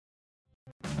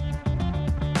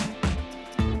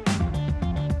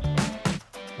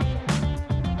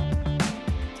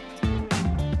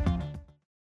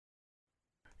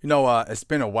It's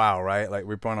been a while, right? Like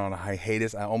we've been on a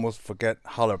hiatus. I almost forget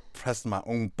how to press my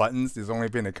own buttons. It's only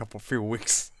been few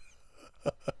weeks.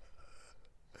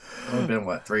 Only been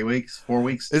what, 3 weeks, 4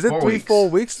 weeks, Is it four three, four weeks.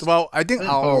 weeks? Well, I It's think been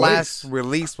our four last weeks.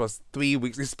 release was 3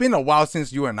 weeks. It's been a while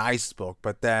since you and I spoke,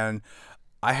 but then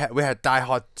we had Die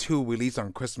Hard 2 released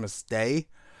on Christmas Day,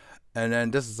 and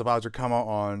then this is about to come out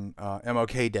on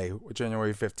MLK Day,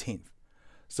 January 15th.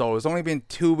 So it's only been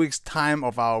 2 weeks time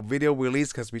of our video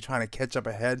release because we're trying to catch up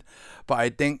ahead. But I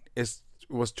think it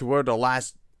was toward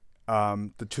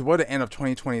the end of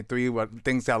 2023 where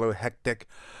things got a little hectic.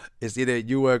 Is either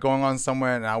you were going on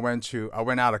somewhere and I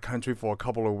went out of country for a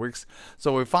couple of weeks.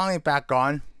 So we're finally back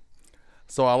on.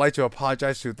 So I'd like to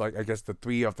apologize to I guess the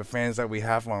three of the fans that we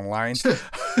have online.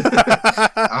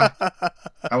 I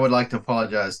I would like to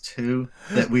apologize too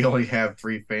that we only have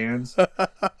three fans.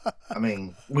 I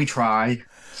mean, we try.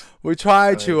 We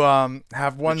try I to mean,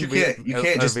 have but one you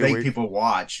can't just every make week. people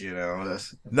watch.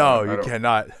 That's No, I you don't.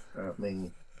 cannot. I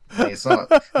mean, it's not.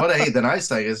 What I hate the nice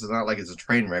thing is it's not like it's a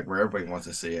train wreck where everybody wants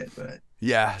to see it. But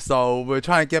Yeah, so we're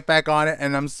trying to get back on it,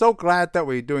 and I'm so glad that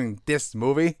we're doing this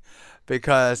movie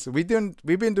because we've been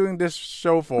doing this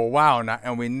show for a while now,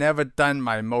 and we never done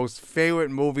my most favorite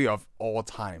movie of all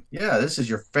time. yeah, this is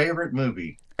your favorite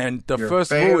movie. And the Your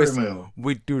first rule favorite is movie.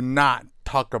 we do not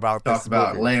talk about Talk this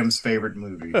about movie. Lamb's favorite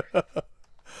movie.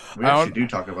 We I actually don't do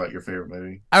talk about your favorite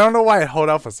movie. I don't know why it hold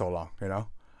out for so long.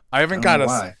 I I even don't know got a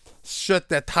why. shit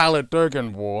that Tyler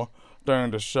Durden wore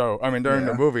during the show. I mean during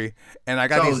the Yeah. movie, and I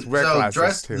got So these red so glasses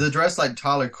dress too. the dress like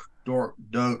Tyler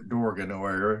Dorgan or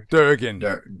whatever. Durden.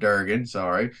 Durgan,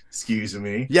 sorry. Excuse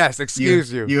me. Yes, You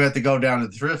excuse you. you have to go down to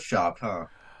the thrift shop, huh?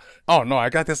 Oh no, I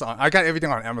got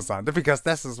everything on Amazon because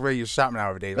this is where you shop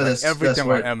nowadays. But Like that's everything on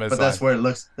where but Amazon. that's what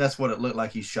it looked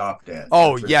like he shopped at the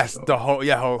Oh thrift yes, store. the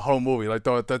whole movie. Like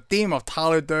the theme of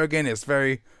Tyler Durden is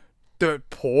very dirt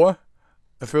poor.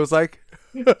 It feels like,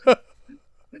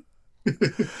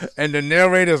 and the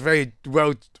narrator is very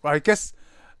well. I guess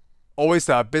always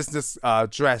a business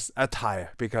dress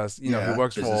attire because he Yeah,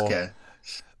 works business for cat.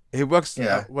 he works.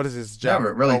 Yeah. What is his job?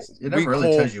 Never really it never really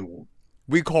tells you.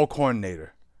 Recall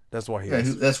coordinator. That's what he Yeah,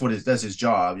 is. that's his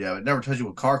job. Yeah, it never tells you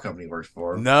what car company he works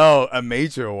for. No, a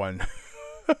major one.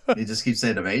 He just keeps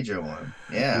saying the major one.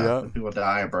 Yeah, Yeah. when people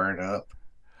die and burn up.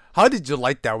 How did you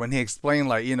like that when he explained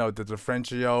the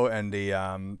differential and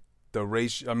the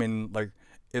ratio? I mean, like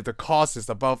if the cost is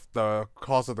above the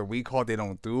cost of the recall, they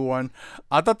don't do one.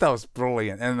 I thought that was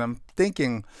brilliant, and I'm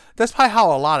thinking that's probably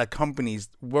how a lot of companies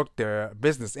work their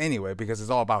business anyway, because it's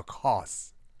all about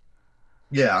costs.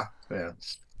 Yeah, yeah.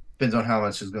 Depends on how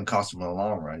much it's going to cost them in the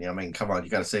long run. Yeah, I mean, come on, you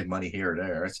got to save money here or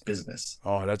there. It's business.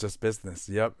 Oh, that's just business.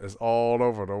 Yep, it's all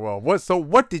over the world.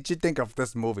 What did you think of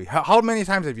this movie? How many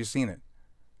times have you seen it?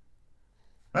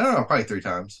 I don't know, probably three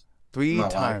times. I'm Three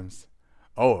not lying. times.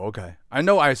 Oh, okay. I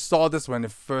know I saw this when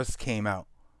it first came out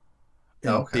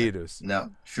Oh, in okay. theaters.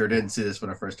 No, sure didn't see this when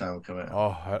the first time it came out.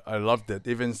 Oh, I loved it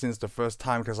even since the first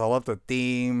time because I love the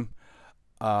theme,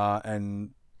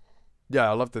 and yeah,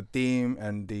 I love the theme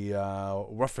and the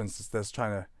references that's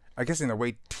trying to, I guess, in a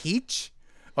way, teach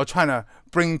or trying to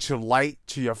bring to light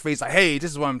to your face, like, hey,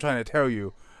 this is what I'm trying to tell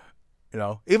you.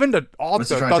 Even the What's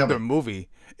he author trying to thought tell the me? movie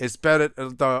is better.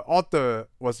 The author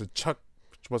was a Chuck.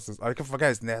 I can forget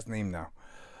his last name now.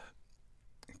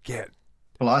 Get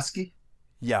Pulaski?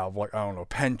 Yeah, like I don't know,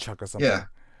 Penchuck or something. Yeah.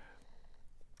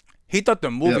 He thought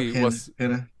the Yeah, movie was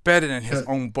Pin, better than his Pin-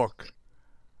 own book.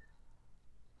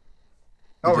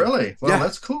 Oh, Did you? really? Well, Yeah,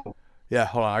 that's cool. yeah.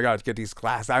 Hold on, I gotta get these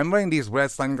glasses. I'm wearing these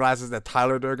red sunglasses that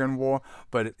Tyler Durden wore,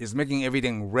 but it's making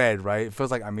everything red, right? It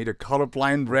feels like I'm either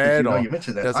colorblind Did you red know or you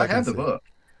mentioned that? that's I I can have the see. book.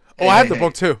 Oh, Hey, I have hey, the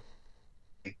book hey. too.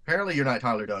 Apparently, you're not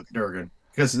Tyler Durgan.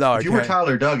 Because No, if I you were can't.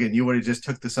 Tyler Duggan, you would have just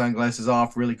took the sunglasses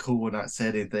off really cool and not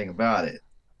said anything about it.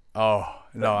 Oh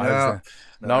no, But I no, understand.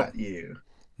 Nope, not you.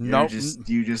 nope.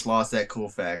 You just lost that cool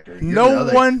factor. No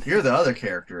one, You're the other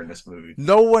character in this movie.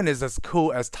 no one is as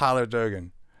cool as Tyler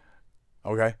Durden.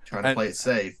 Okay, Trying to and play it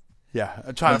safe. yeah,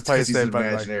 I'm Well, trying to it's play it because he's an safe,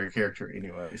 but like imaginary character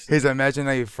anyway. So. his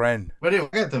imaginary friend. But anyway,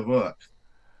 I got the book.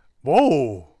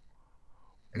 Whoa.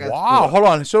 I got the Wow, book. hold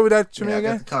on. Show me that to me Yeah, I got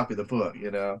again. the copy of the book.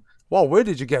 Whoa, where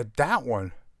did you get that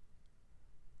one?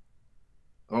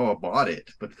 Oh, I bought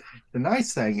it. But the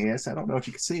nice thing is, I don't know if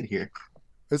you can see it here.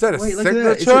 Is that a Wait, look at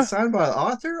that. Is it signature? signed by the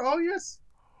author? Oh, yes.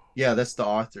 Yeah, that's the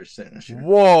author's signature.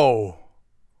 Whoa.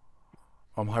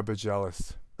 I'm hyper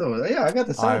jealous. So, yeah, I got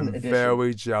the signed I'm edition.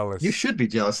 very You jealous. should be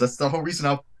jealous.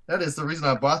 That is the reason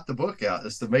I bought the book out,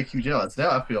 is to make you jealous.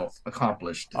 Now I feel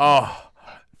accomplished. Oh,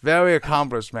 very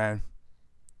accomplished, man.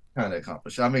 Kind of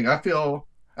accomplished. I mean, I don't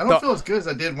The, feel as good as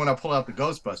I did when I pulled out the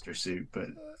Ghostbuster suit, but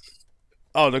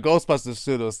Oh, the Ghostbusters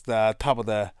suit is the top of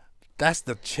the. That's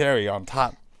the cherry on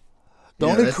top. The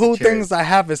Yeah, only that's the cool cherry. things I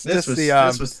have is This just the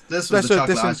was this was this was the special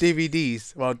chocolate edition ice.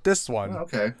 DVDs. Well, this Oh, one,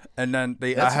 okay, and then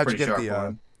I that's a had to pretty get sharp the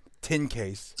one. tin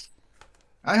case.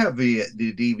 I have the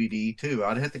DVD too.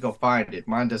 I'd have to go find it.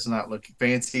 Mine does not look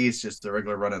fancy. It's just the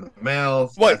regular run of the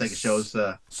mill. I Wait, think it shows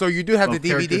so you do have the both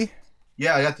characters. DVD?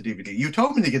 Yeah, I got the DVD. You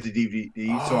told me to get the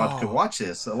DVD so I could Oh, watch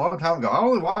this a long time ago. I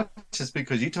only watched this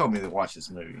because you told me to watch this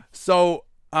movie. so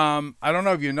I don't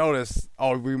know if you noticed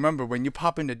or remember when you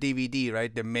pop in the DVD,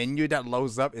 right? The menu that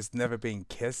loads up is Never Been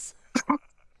Kissed.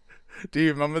 Do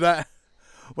you remember that?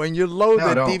 When you load No, I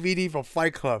the don't. DVD for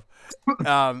Fight Club,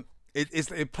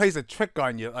 it plays a trick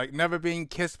on you. Like Never Been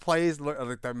Kissed plays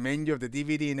like the menu of the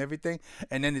DVD and everything,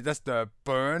 and then it does the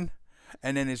burn,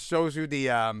 and then it shows you the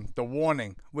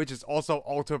warning, which is also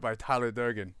altered by Tyler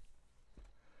Durden.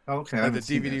 Okay, I Like the haven't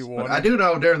seen DVD this, but I warning. do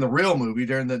know during the real movie,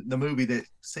 during the movie that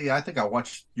see, I think I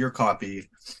watched your copy.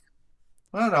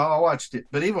 Well, no, I watched it,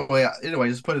 but anyway,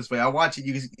 just put it this way: I watch it.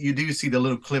 You do see the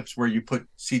little clips where you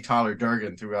see Tyler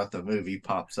Durden throughout the movie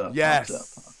pops up, pops up.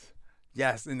 Yes,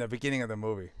 yes, in the beginning of the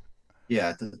movie.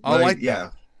 Yeah, I like that. yeah.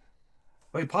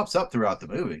 Well, he pops up throughout the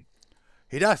movie.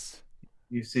 He does.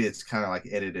 You see, it's kind of like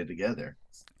edited together.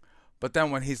 But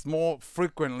then when he's more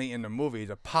frequently in the movie,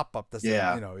 the pop up doesn't,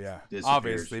 Yeah, disappears.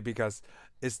 obviously because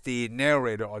it's the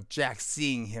narrator or Jack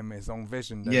seeing him in his own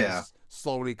vision that Yeah. is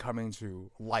slowly coming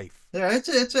to life. Yeah, I'd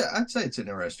say it's an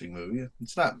interesting movie.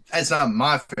 It's not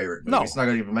my favorite movie. No. It's not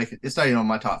gonna even make it. It's not even on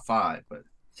my top five. But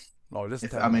Oh, this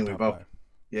if is I mean, we top both, five.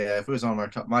 yeah, if it was on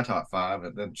my top five,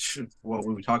 and then what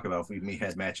would we talk about if we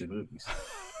had matching movies?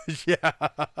 Yeah.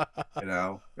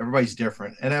 Everybody's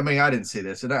different, and I mean, I didn't see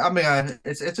this, and I mean,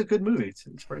 it's a good movie.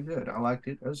 It's pretty good. I liked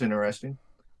it. It was interesting.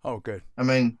 Oh, good. I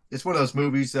mean, it's one of those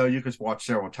movies though you could watch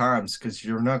several times because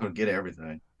you're not going to get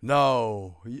everything.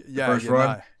 No. Yeah, First you're run,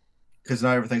 not. because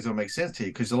not everything's going to make sense to you.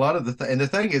 Because a lot of and the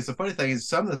funny thing is,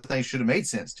 some of the things should have made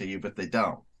sense to you, but they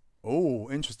don't. Oh,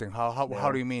 interesting. How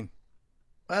Yeah. do you mean?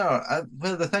 Well,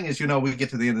 the thing is, we get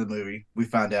to the end of the movie, we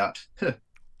find out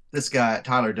this guy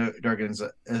Tyler Durden's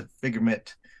a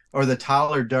figment, or the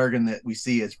Tyler Durden that we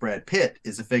see as Brad Pitt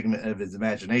is a figment of his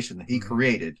imagination that he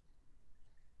created.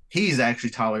 He's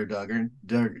actually Tyler Durden.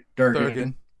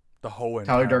 Durden. The whole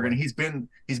Tyler entire Durden. way.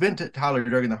 He's been to Tyler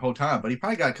Durden the whole time, but he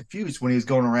probably got confused when he was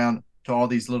going around to all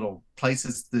these little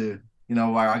places. Where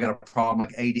I got a problem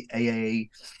like AA,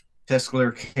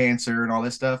 testicular cancer, and all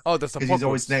this stuff. Oh, the support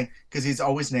Because he's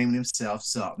always naming himself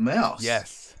something else.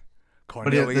 Yes.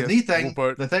 But the neat thing,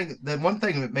 Rupert. the one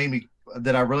thing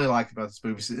that I really liked about this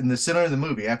movie is in the center of the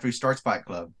movie, after he starts Fight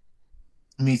Club,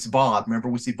 he meets Bob. Remember,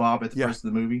 we see Bob at the first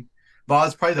of the movie.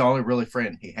 Bob's probably the only really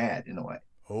friend he had in a way.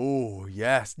 Oh,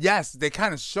 yes. Yes, they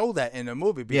kind of show that in the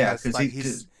movie because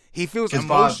he feels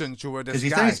emotion toward this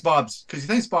guy. Because he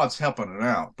thinks Bob's helping him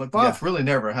out, but Bob's really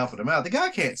never helping him out. The guy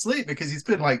can't sleep because he's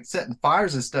been like setting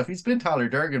fires and stuff. He's been Tyler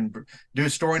Durden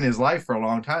destroying his life for a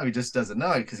long time. He just doesn't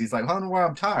know it because he's like, I don't know why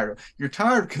I'm tired. You're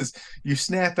tired because you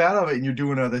snap out of it and you're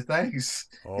doing other things,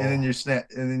 and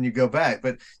then you go back.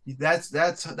 But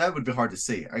that would be hard to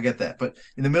see. I get that. But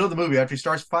in the middle of the movie, after he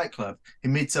starts Fight Club, he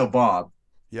meets Bob.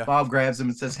 Yeah. Bob grabs him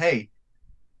and says, "Hey,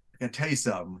 I gotta tell you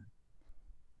something."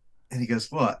 And he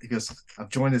goes, "What?" He goes, "I've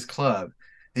joined this club."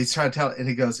 He's trying to tell, and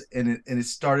he goes, and it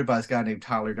started by this guy named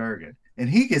Tyler Durden, and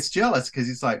he gets jealous because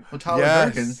he's like, "Well,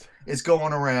 Tyler Durden is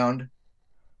going around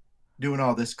doing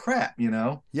all this crap,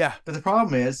 Yeah. But the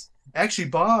problem is, actually,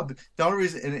 Bob, the only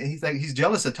reason, and he's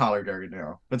jealous of Tyler Durden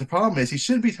now. But the problem is, he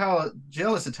shouldn't be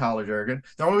jealous of Tyler Durden.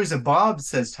 The only reason Bob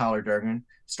says Tyler Durden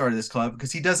started this club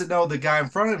because he doesn't know the guy in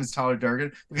front of him is Tyler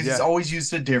Durden because he's always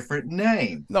used a different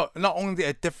name. No, not only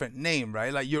a different name,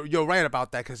 right? Like you're right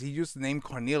about that because he used the name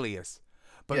Cornelius,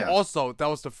 but also that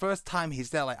was the first time he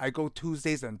said like I go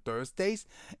Tuesdays and Thursdays,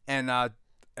 and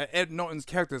Ed Norton's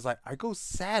character is like I go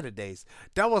Saturdays.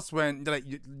 That was when like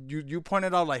you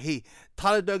pointed out like hey,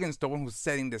 Tyler Durden's the one who's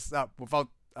setting this up without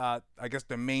I guess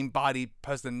the main body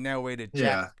person narrator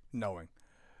Jack knowing.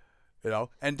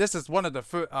 And this is one of the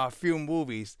few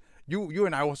movies you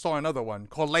and I saw another one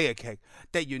called Layer Cake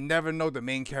that you never know the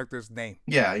main character's name.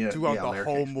 Throughout the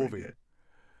whole movie.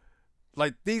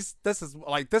 Like this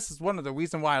is one of the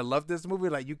reasons why I love this movie.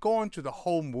 Like you go into the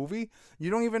whole movie, you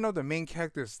don't even know the main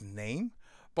character's name,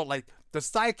 but like the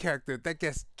side character that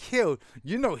gets killed,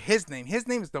 you know his name. His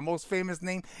name is the most famous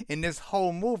name in this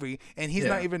whole movie, and he's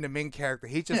not even the main character.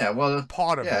 He's just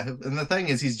part of it. Yeah, and the thing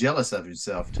is, he's jealous of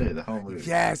himself too. The whole movie.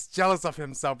 Yes, jealous of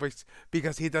himself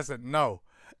because he doesn't know.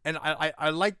 And I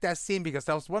like that scene because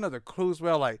that was one of the clues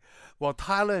where like, well,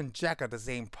 Tyler and Jack are the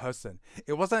same person.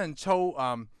 It wasn't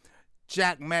until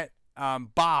Jack met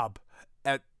Bob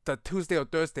at the Tuesday or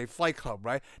Thursday Flight Club,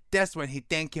 right? That's when he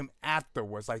thanked him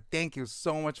afterwards. Like, thank you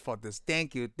so much for this.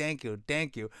 Thank you, thank you,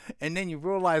 thank you. And then you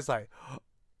realize, like,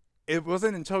 it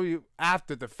wasn't until you,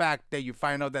 after the fact, that you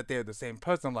find out that they're the same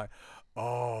person. I'm like,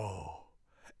 oh.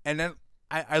 And then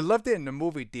I loved it in the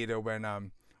movie theater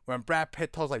when Brad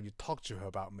Pitt tells, like, you talked to her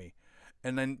about me.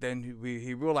 And then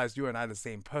he realized you and I are the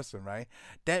same person, right?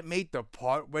 That made the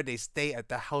part where they stay at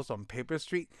the house on Paper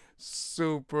Street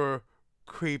super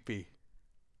creepy.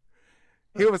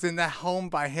 He was in that home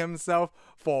by himself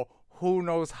for who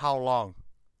knows how long.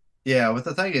 Yeah, but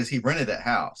the thing is, he rented that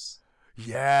house.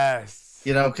 Yes.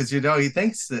 Because he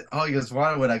thinks that, he goes,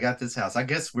 why would I got this house? I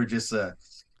guess we're just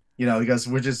he goes,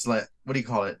 we're just like, what do you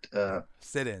call it?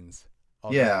 Sit-ins.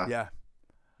 Yeah. Yeah.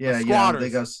 Yeah,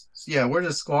 they go, yeah, we're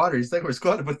just squatters. They were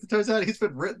squatters, but it turns out he's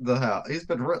been renting the house. He's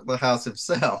been renting the house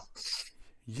himself.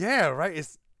 Yeah, right.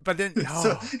 But then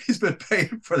so he's been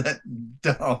paying for that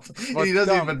dump. And he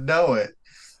doesn't even know it.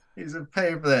 He's been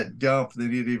paying for that dump,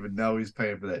 and he didn't even know he's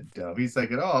paying for that dump. He's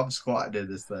thinking, I'm squatting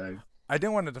in this thing. I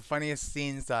think one of the funniest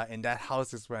scenes in that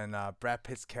house is when Brad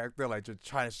Pitt's character, like, just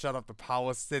trying to shut off the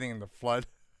power sitting in the flood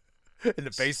in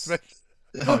the basement.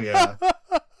 Oh, yeah.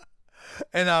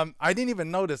 And I didn't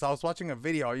even notice. I was watching a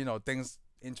video, things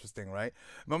interesting, right?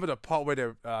 Remember the part where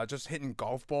they're just hitting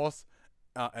golf balls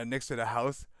next to the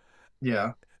house?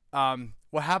 Yeah.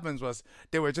 What happens was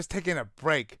they were just taking a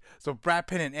break. So Brad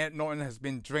Pitt and Ed Norton has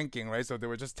been drinking, right? So they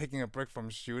were just taking a break from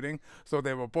shooting. So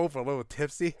they were both a little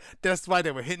tipsy. That's why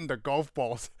they were hitting the golf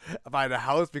balls by the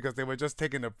house, because they were just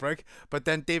taking a break. But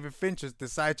then David Fincher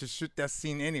decided to shoot that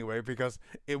scene anyway because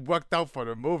it worked out for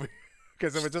the movie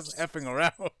because they were just effing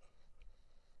around.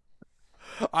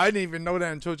 I didn't even know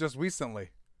that until just recently.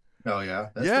 Oh, yeah?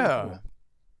 That's cool.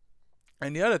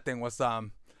 And the other thing was,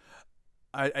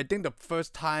 I think the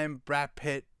first time Brad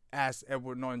Pitt asked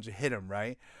Edward Norton to hit him,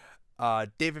 right?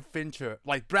 David Fincher,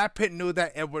 like, Brad Pitt knew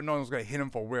that Edward Norton was going to hit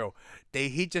him for real.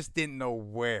 He just didn't know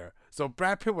where. So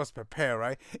Brad Pitt was prepared,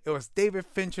 right? It was David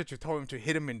Fincher who told him to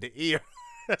hit him in the ear.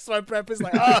 That's why Brad Pitt's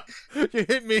like, you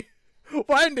hit me.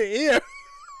 Why in the ear?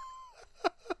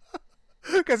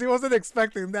 Because he wasn't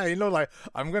expecting that. Like,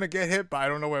 I'm going to get hit, but I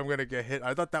don't know where I'm going to get hit.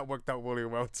 I thought that worked out really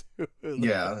well, too.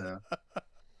 Yeah.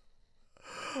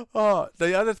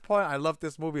 The other point I love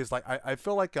this movie is, like, I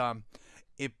feel like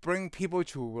it brings people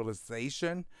to a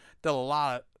realization that a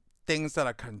lot of things that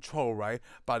are controlled, right,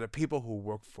 by the people who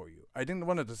work for you. I think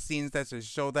one of the scenes that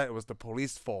just showed that it was the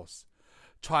police force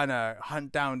trying to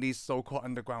hunt down these so-called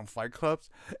underground fight clubs.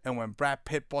 And when Brad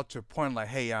Pitt brought to a point, like,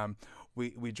 hey,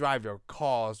 we drive your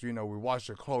cars, we wash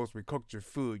your clothes, we cook your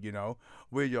food,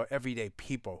 we're your everyday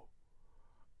people.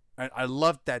 And I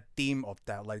love that theme of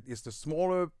that. Like, it's the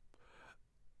smaller,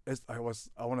 I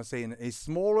want to say, a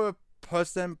smaller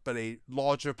person but a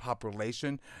larger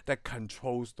population that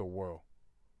controls the world.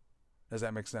 Does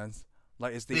that make sense?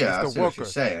 Like, it's the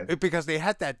worker. Because they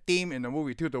had that theme in the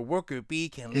movie too. The worker bee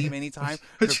can leave anytime.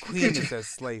 The queen is a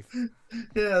slave.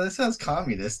 Yeah, that sounds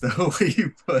communist the way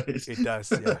you put it. It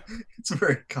does, yeah. It's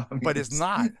very communist. But it's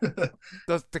not.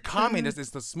 The communist is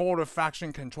the smaller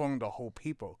faction controlling the whole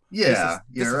people. Yeah,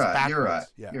 you're right.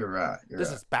 You're right.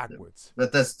 This is backwards.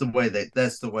 But that's the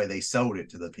way they sold it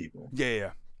to the people.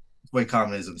 Yeah. The way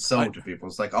communism sold to people.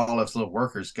 It's like all us little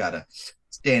workers gotta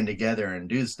stand together and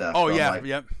do stuff. Oh, yeah,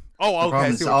 yep. Oh,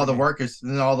 okay. All the workers,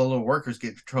 and then all the little workers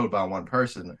get controlled by one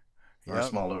person or a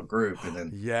small little group, and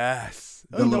then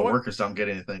the little workers don't get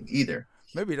anything either.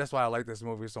 Maybe that's why I like this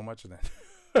movie so much. Then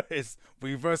it's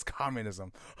reverse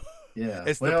communism. Yeah,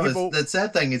 the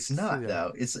sad thing, it's not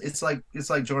though. It's like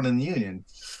joining the union.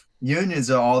 Unions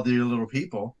are all the little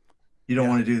people. You don't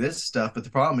want to do this stuff, but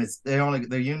the problem is the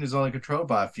union is only controlled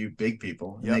by a few big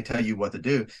people, and they tell you what to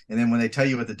do. And then when they tell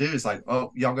you what to do, it's like,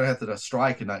 oh, y'all gonna have to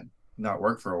strike and not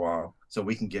work for a while so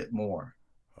we can get more.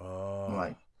 I'm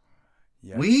like,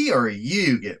 we or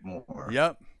you get more.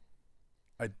 Yep.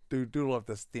 I do love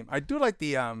this theme. I do like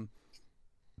the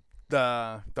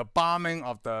bombing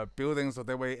of the building, so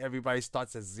that way everybody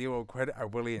starts at zero credit. I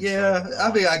really enjoy that.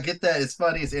 I mean, I get that. It's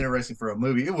funny. It's interesting for a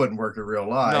movie. It wouldn't work in real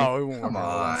life. No, it won't. Come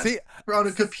on. See, we're on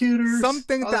a computer.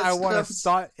 Something that I want to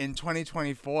start in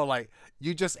 2024. Like,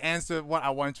 you just answered what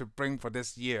I wanted to bring for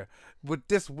this year. Would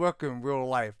this work in real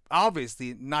life?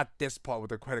 Obviously, not this part with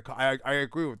the credit card. I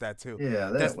agree with that too. Yeah,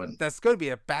 that's going to be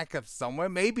a backup somewhere.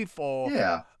 Maybe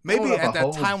at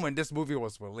that time when this movie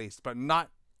was released, but not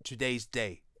today's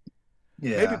day.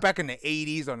 Yeah. Maybe back in the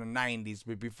 80s or the 90s,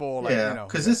 but before,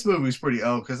 because this movie's pretty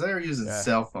old, because they were using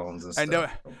cell phones and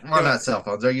stuff. Not cell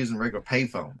phones. They're using regular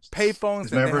payphones.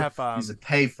 Payphones, and remember, they have using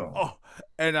payphone. Oh,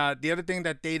 and the other thing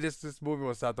that dated this movie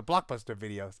was the Blockbuster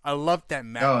videos. I love that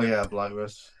magnet. Oh yeah,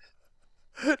 Blockbuster.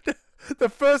 The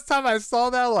first time I saw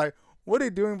that, like, what are they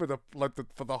doing with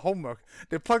for the homework?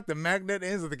 They plug the magnet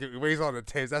in so they can erase all the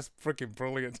tapes. That's freaking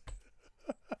brilliant.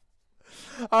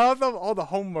 I love all the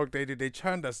homework they did. They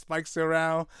turned the spikes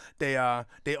around. They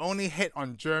only hit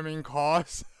on German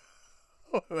cars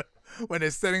when they're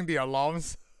setting the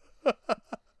alarms.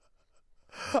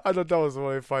 I thought that was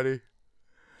really funny.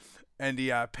 And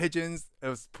the pigeons, it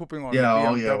was pooping on the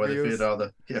BMWs.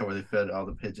 Where they fed all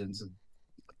the pigeons and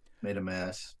made a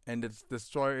mess. And it's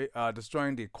destroying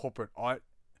the corporate art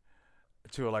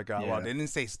to like well, they didn't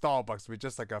say Starbucks, but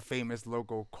just like a famous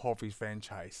local coffee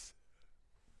franchise.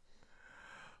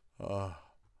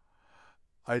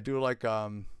 I do like I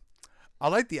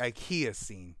like the IKEA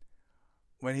scene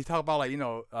when he talk about like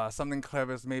something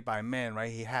clever is made by man,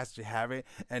 right? He has to have it,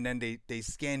 and then they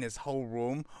scan his whole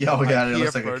room. Yeah, it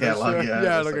looks like a catalog.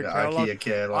 Yeah, like a catalog. IKEA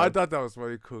catalog. I thought that was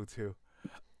really cool too,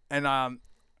 and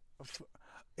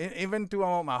even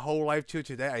throughout my whole life till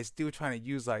today, I still trying to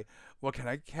use like, well, can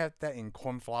I have that in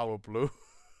cornflower blue?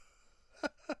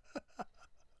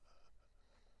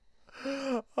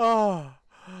 Oh.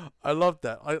 I love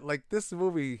that. Like this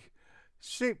movie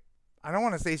I don't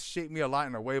want to say shaped me a lot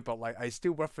in a way, but like I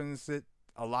still reference it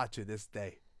a lot to this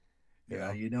day.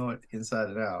 You know it inside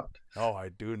and out. Oh, I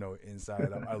do know it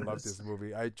inside out. I love this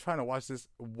movie. I try to watch this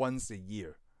once a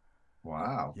year.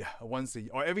 Wow. Yeah, once a year.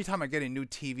 Or every time I get a new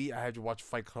TV, I have to watch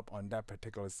Fight Club on that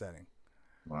particular setting.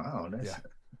 Wow.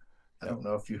 I don't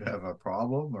know if you have a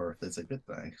problem or if it's a good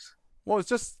thing. Well, it's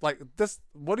just like this.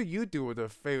 What do you do with a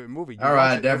favorite movie? All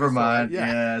right, never mind.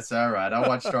 Yeah, it's all right. I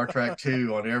watch Star Trek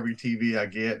 2 on every TV I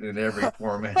get and in every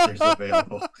format there's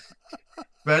available.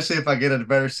 Especially if I get a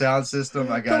better sound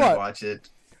system, I gotta watch it.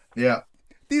 Yeah.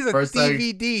 These are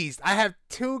DVDs. I have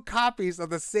 2 copies of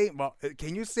the same. Well,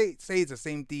 can you say it's the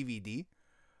same DVD?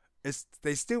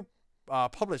 They still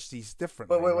publish these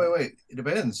differently. Wait. It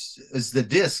depends. Is the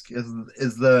disc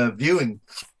is the viewing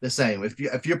the same?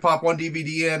 If you pop one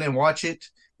DVD in and watch it,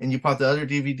 and you pop the other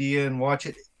DVD in and watch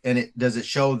it, and does it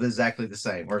show exactly the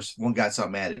same, or one got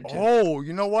something added to it? Oh,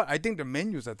 you know what? I think the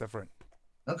menus are different.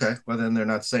 Okay, well then they're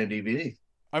not the same DVD.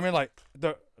 I mean, like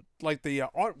the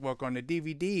artwork on the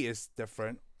DVD is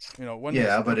different.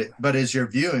 But is the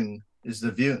viewing?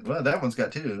 Well, that one's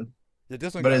got 2. Yeah,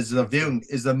 this one. But is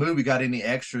the movie got any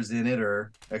extras in it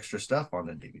or extra stuff on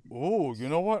the DVD? Oh, you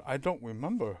know what? I don't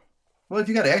remember. Well, if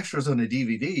you got extras on the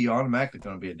DVD, you're automatically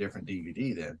going to be a different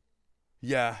DVD then.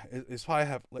 Yeah, it's probably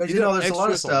have. Like, there's a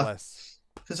lot of stuff.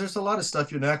 Because there's a lot of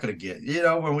stuff you're not going to get.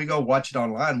 When we go watch it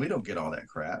online, we don't get all that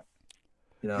crap.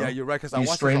 Yeah, you're right. Because you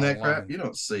stream that crap, you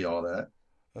don't see all that.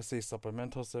 Let's say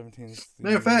supplemental 17.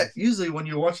 Matter of fact, usually when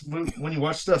you watch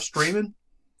stuff streaming,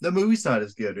 the movie's not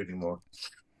as good anymore.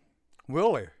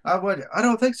 Really? I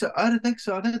don't think so. I think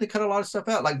they cut a lot of stuff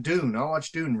out. Like Dune. I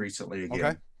watched Dune recently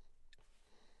again.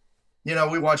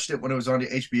 Okay. We watched it when it was on the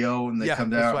HBO and they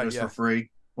come out. It was for free.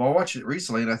 Well, I watched it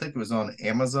recently and I think it was on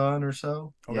Amazon or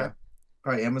so. Okay. Yeah.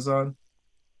 Probably Amazon.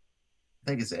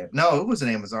 I think it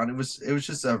wasn't Amazon. It was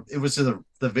just the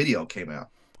video came out.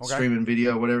 Okay. Streaming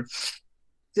video, whatever.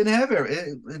 Didn't have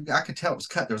I could tell it was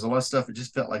cut. There was a lot of stuff. It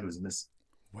just felt like it was missing.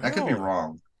 Well, I could be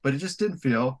wrong. But it just didn't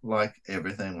feel like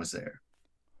everything was there.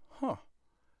 Huh.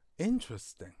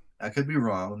 Interesting. I could be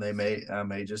wrong. I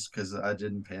may just because I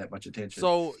didn't pay that much attention.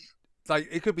 So, like,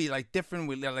 it could be like different,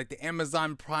 like the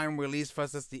Amazon Prime release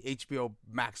versus the HBO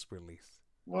Max release.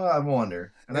 Well, I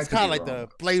wonder. And it's kind of like the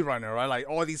Blade Runner, right? Like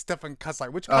all these different cuts.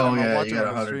 Like which cut am I watching? You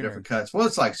got 100 different cuts. Well,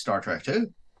 it's like Star Trek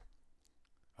too.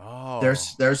 Oh.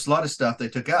 There's a lot of stuff they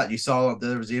took out. You saw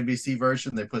there was the NBC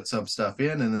version. They put some stuff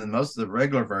in, and then most of the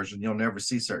regular version, you'll never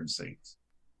see certain scenes.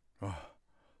 Oh.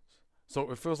 So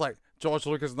it feels like George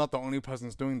Lucas is not the only person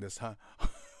that's doing this, huh?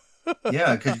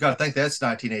 Yeah, because you got to think that's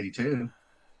 1982.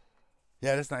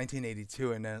 Yeah, that's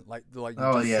 1982, and then like.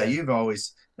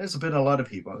 There's been a lot of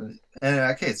people, and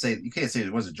you can't say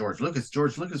it wasn't George Lucas.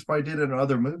 George Lucas probably did it in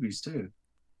other movies too.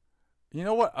 You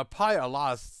know what? Probably a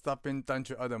lot of stuff been done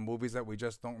to other movies that we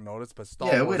just don't notice. But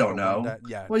we don't know.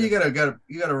 Well, you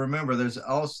gotta remember,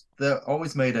 they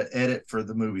always made an edit for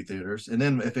the movie theaters, and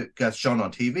then if it got shown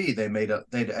on TV,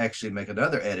 they'd actually make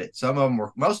another edit.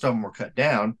 Most of them were cut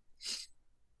down,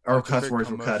 or cuss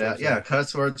words were cut out. Yeah,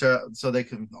 cuss words so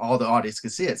all the audience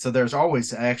could see it. So there's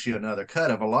always actually another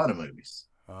cut of a lot of movies.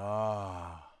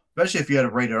 Ah. Especially if you had a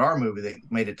rated R movie that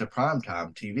made it to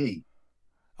primetime TV.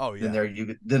 Oh yeah.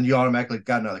 Then you automatically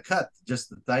got another cut.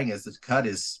 Just the thing is, a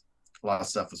lot of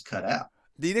stuff was cut out.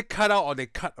 They either cut out or they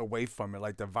cut away from it,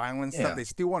 like the violent stuff. They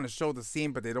still want to show the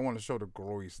scene, but they don't want to show the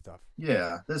gory stuff.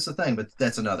 Yeah, that's the thing. But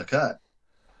that's another cut.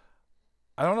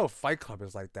 I don't know if Fight Club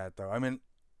is like that though. I mean,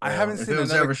 I haven't If seen it was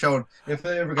another. ever shown, if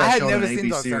it ever I got had shown on never seen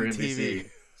those ABC or on NBC,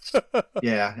 TV.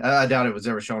 yeah, I doubt it was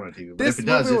ever shown on TV. But if This it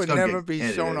does, movie it's would going to never get be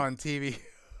shown edited. on TV.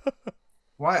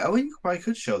 Why? Oh, you probably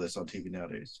could show this on TV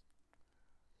nowadays.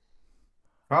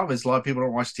 Problem is, a lot of people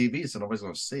don't watch TV, so nobody's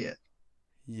going to see it.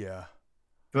 Yeah.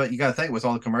 But you got to think with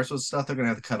all the commercials and stuff, they're going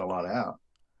to have to cut a lot out.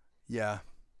 Yeah.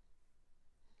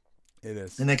 It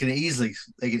is. And they can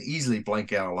easily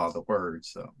blank out a lot of the words.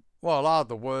 So Well, a lot of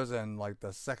the words and like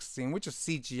the sex scene, which is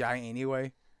CGI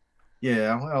anyway.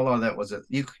 yeah, well, a lot of that was it.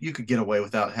 You could get away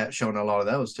without showing a lot of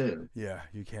those too, Yeah,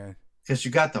 you can. because you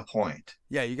got the point.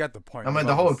 Yeah, you got the point. I mean,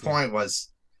 the whole point was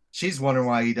she's wondering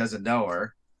why he doesn't know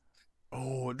her.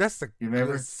 Oh, that's the You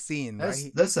remember? good scene, That's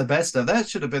right? that's the best stuff. That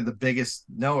should have been the biggest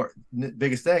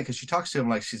thing, because she talks to him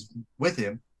like she's with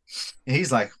him, and he's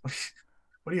like,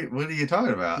 what are you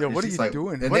talking about? Yeah, And what are she's you like,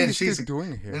 doing? And What are then you she's still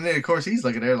doing here? and then of course he's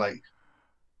looking at her like,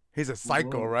 He's a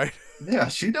psycho, whoa. right? Yeah,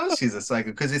 she knows she's a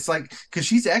psycho, because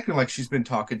she's acting like she's been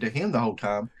talking to him the whole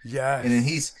time.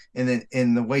 Yes.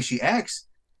 And the way she acts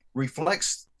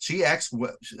reflects. She acts.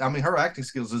 I mean, her acting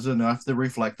skills is enough to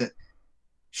reflect that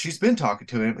she's been talking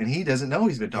to him, and he doesn't know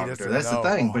he's been talking to her. That's the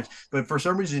thing. Oh. But for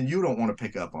some reason, you don't want to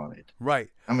pick up on it. Right.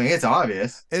 I mean, it's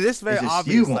obvious. It is very It's just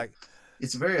obvious, like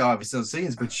it's very obvious those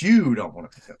scenes, but you don't want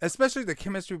to pick up. especially the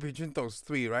chemistry between those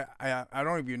three, right? I don't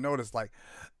know if you noticed, like,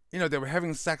 you know, they were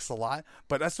having sex a lot,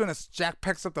 but as soon as Jack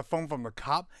picks up the phone from the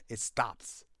cop, it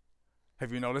stops.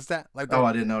 Have you noticed that? Like,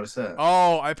 I didn't notice that.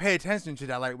 Oh, I pay attention to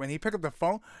that. Like when he picked up the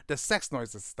phone, the sex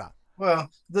noises stop. Well,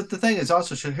 the thing is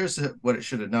also here's what it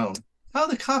should have known. How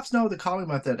the cops know to call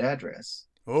him at that address?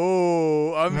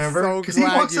 Oh, I'm Remember? so Because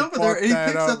glad he walks you over there and he brought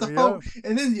picks that up the up. phone, Yep.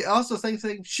 and then also same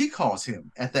thing. She calls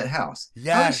him at that house. How does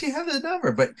Yes. she have that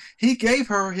number? But he gave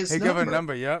her his He number. gave her a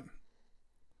number. Yep.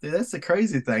 Yeah, that's the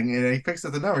crazy thing, and he picks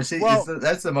up the number. See, Well,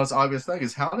 that's the most obvious thing.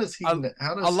 Is how does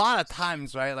a lot of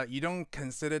times, right? Like you don't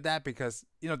consider that because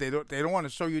you know they don't want to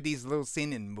show you these little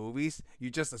scenes in movies.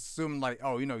 You just assume like,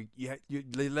 oh, you know,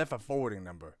 they left a forwarding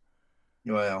number.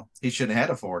 Well, he shouldn't have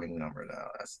had a forwarding number though.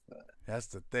 That's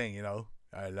the thing, you know.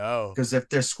 I know. Because if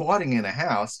they're squatting in a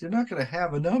house, you're not going to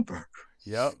have a number.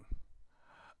 Yep.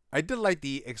 I did like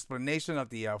the explanation of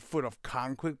the foot of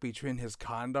concrete between his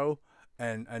condo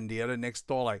and the other next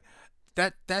door. Like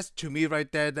that's to me right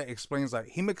there. That explains like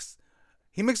he makes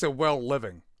a well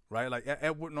living, right? Like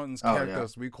Edward Norton's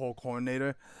character's recall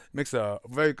coordinator makes a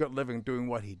very good living doing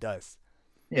what he does.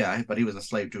 Yeah, but he was a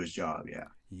slave to his job. Yeah.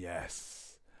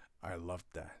 Yes, I loved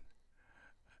that.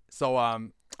 So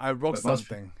I wrote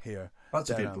something here. Lots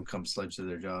of people become slaves to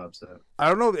their jobs. So. I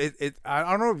don't know. I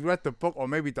don't know if you read the book or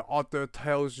maybe the author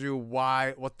tells you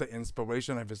what the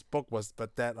inspiration of his book was.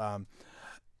 But that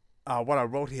what I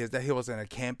wrote here is that he was in a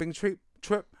camping trip,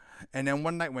 and then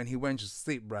one night when he went to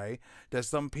sleep, right, there's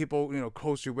some people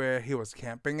close to where he was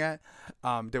camping at.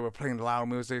 They were playing loud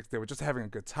music. They were just having a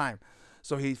good time.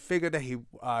 So he figured that he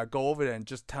go over there and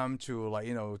just tell him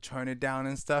to turn it down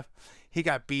and stuff. He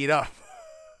got beat up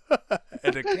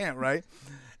at the camp, right?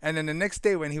 And then the next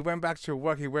day when he went back to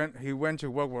work, he went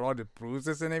to work with all the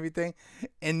bruises and everything,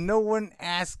 and no one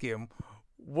asked him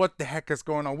what the heck is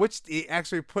going on, which he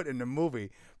actually put in the movie.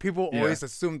 People always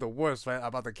assume the worst, right,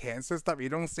 about the cancer stuff. You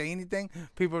don't say anything,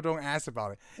 people don't ask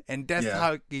about it, and that's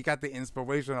how he got the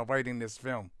inspiration of writing this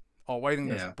film or writing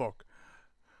this book.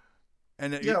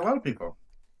 And a lot of people.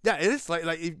 Yeah, it is like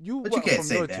if you. But you can't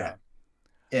say that. Job,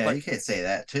 yeah, you can't say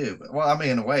that too. But well, I mean,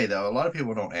 in a way though, a lot of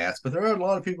people don't ask, but there are a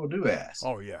lot of people who do ask.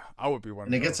 Oh yeah, I would be one.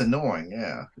 And it gets annoying.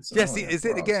 Yeah. Yeah. See, is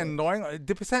it again annoying?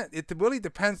 It really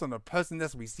depends on the person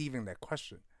that's receiving that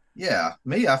question. Yeah,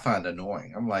 me, I find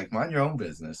annoying. I'm like, mind your own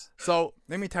business. So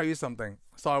let me tell you something.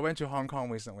 So I went to Hong Kong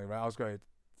recently, right? I was going to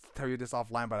tell you this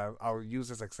offline, but I'll use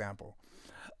this example.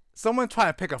 Someone tried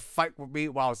to pick a fight with me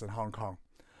while I was in Hong Kong.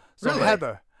 So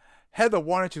really? Heather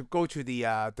wanted to go to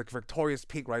the Victoria's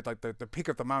Peak, right? Like the peak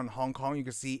of the mountain in Hong Kong. You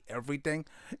can see everything.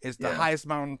 It's the highest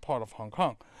mountain part of Hong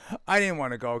Kong. I didn't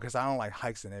want to go because I don't like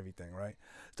hikes and everything, right?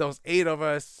 So it was 8 of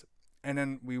us, and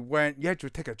then we went. You had to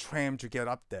take a tram to get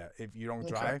up there if you don't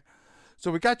drive.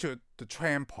 So we got to the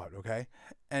tram part, okay?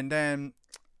 And then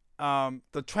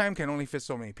the tram can only fit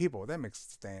so many people. That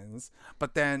makes sense.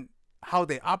 But then how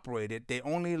they operate it, they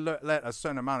only let a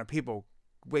certain amount of people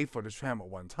wait for the tram at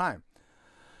one time.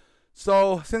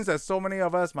 So since there's so many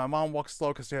of us, my mom walks slow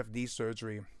because she has knee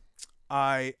surgery.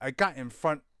 I got in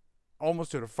front,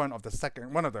 almost to the front of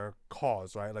one of the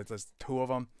cars, right? Like there's 2 of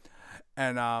them,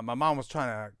 and my mom was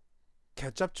trying to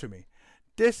catch up to me.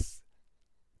 This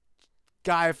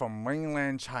guy from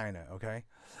mainland China, okay?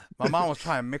 My mom was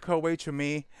trying to make her way to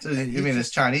me. So you mean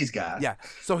this Chinese guy? Yeah.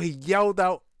 So he yelled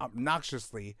out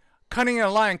obnoxiously, cutting a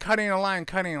line,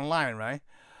 right?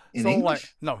 In So like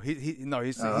English? no, he's Oh,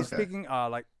 he's okay. speaking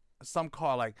like some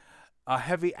call like a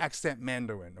heavy accent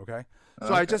Mandarin. Okay,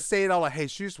 so I Okay. just say it out like, "Hey,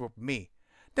 she's with me."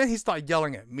 Then he started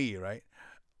yelling at me, right?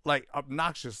 Like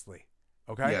obnoxiously.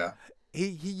 Okay, Yeah. he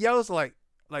yells like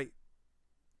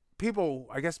people.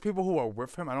 I guess people who are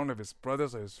with him. I don't know if his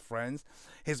brothers or his friends.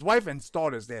 His wife and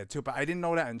daughter's there too, but I didn't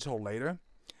know that until later.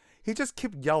 He just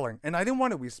kept yelling, and I didn't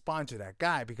want to respond to that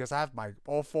guy because I have my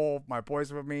all four of my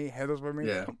boys with me, Heather's with me,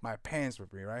 Yeah. my parents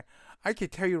with me, right? I can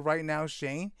tell you right now,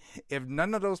 Shane, if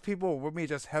none of those people were with me,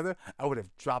 just Heather, I would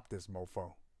have dropped this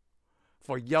mofo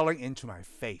for yelling into my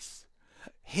face.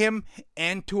 Him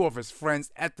and two of his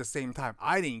friends at the same time.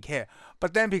 I didn't care.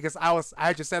 But then because I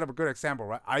had just set up a good example,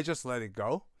 right? I just let it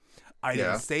go. I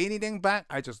didn't Yeah. say anything back.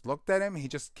 I just looked at him. He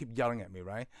just kept yelling at me,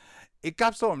 right? It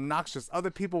got so obnoxious. Other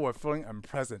people were feeling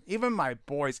unpleasant. Even my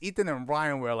boys, Ethan and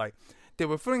Ryan, were like, they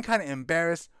were feeling kind of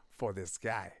embarrassed for this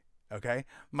guy. Okay,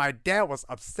 my dad was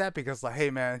upset because like,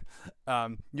 hey man,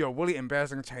 you're really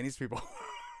embarrassing Chinese people.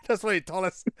 That's what he told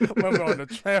us when we were on the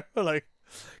tram. Like,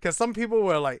 because some people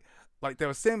were like they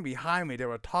were sitting behind me. They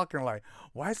were talking like,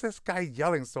 why is this guy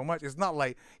yelling so much? It's not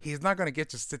like he's not gonna get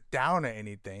to sit down or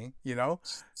anything, you know?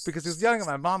 Because he's yelling at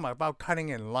my mom about cutting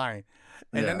in line.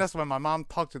 And then Yeah. that's when my mom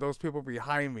talked to those people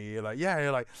behind me. Like, yeah,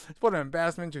 you're like, what an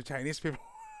embarrassment to Chinese people.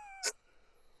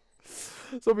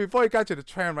 So before he got to the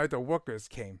tram, right, the workers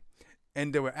came.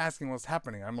 And they were asking what's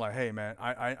happening. I'm like, hey man,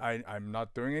 I'm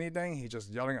not doing anything. He's just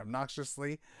yelling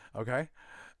obnoxiously, okay?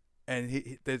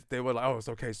 And they were like, oh, it's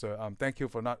okay, sir. Thank you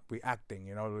for not reacting.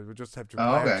 You know, we just have to.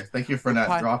 Oh, okay. Thank you for We not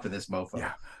probably, dropping this mofo.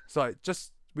 yeah. So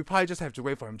we probably just have to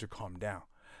wait for him to calm down,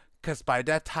 because by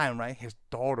that time, right, his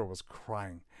daughter was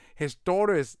crying. His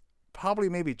daughter is probably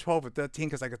maybe 12 or 13,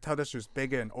 because I could tell that she was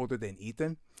bigger and older than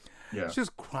Ethan. Yeah. She was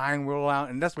crying real loud,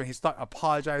 and that's when he started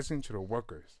apologizing to the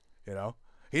workers. You know,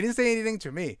 he didn't say anything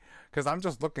to me because I'm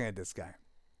just looking at this guy.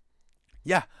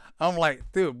 Yeah, I'm like,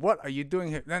 dude, what are you doing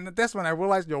here? And that's when I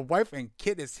realized your wife and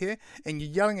kid is here, and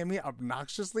you're yelling at me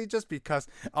obnoxiously just because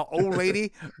an old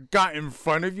lady got in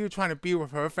front of you trying to be with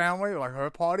her family, like her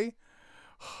party.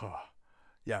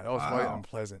 Yeah, that was very Wow.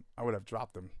 unpleasant. I would have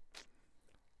dropped him.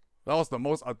 That was the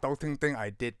most adulting thing I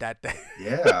did that day.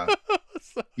 Yeah.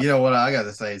 You know what I got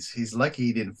to say is he's lucky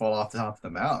he didn't fall off the top of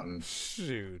the mountain.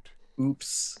 Shoot.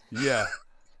 Oops. Yeah.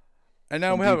 And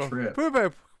then A we have big a trip.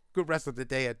 pretty good rest of the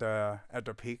day at the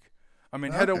peak. I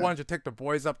mean, Heather Okay. wanted to take the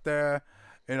boys up there,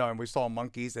 you know, and we saw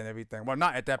monkeys and everything. Well,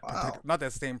 not at that Wow. not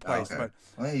that same place, Okay. but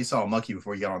Well, you saw a monkey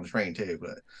before you got on the train too,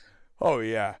 oh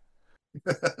yeah.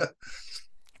 but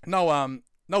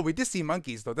No, we did see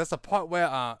monkeys though. There's a part where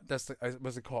that's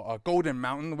what's it called? Golden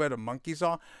Mountain where the monkeys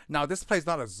are. Now this place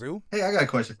not a zoo. hey, I got a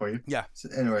question for you. Yeah. It's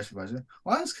an interesting question.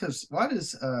 Why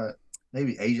does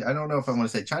maybe Asian, I don't know if I want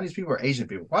to say Chinese people or Asian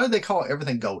people, why do they call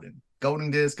everything golden?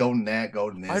 Golden this, golden that,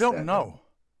 golden this. I don't that, know.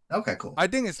 Okay, cool. I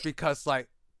think it's because like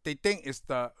they think it's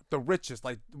the richest,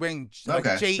 like when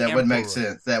Okay, J that Emperor, would make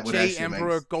sense. That would J actually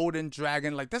Emperor, make. Golden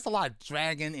Dragon. Like there's a lot of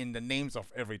dragon in the names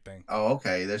of everything. Oh,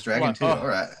 okay. There's dragon Like, too. All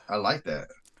right, I like that.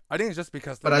 I think it's just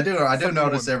because But I do something more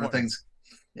notice important. everything's.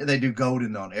 They do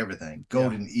golden on everything.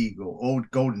 Golden eagle,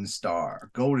 old golden star,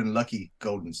 golden lucky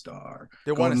golden star.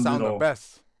 They want to golden sound little, the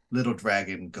best. Little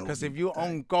dragon golden. Because if you thing.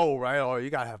 own gold, right, or you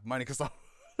gotta have money. Because let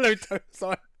me tell you,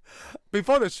 so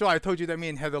before the show, I told you that me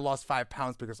and Heather lost 5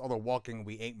 pounds because all the walking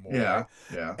we ate more. Yeah, Right?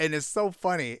 yeah. And it's so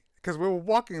funny because we were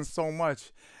walking so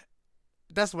much.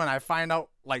 That's when I find out,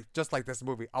 like just like this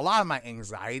movie, a lot of my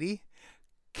anxiety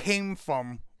came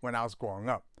from when I was growing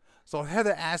up. So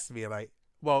Heather asked me like,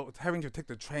 well, having to take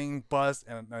the train, bus,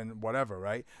 and whatever,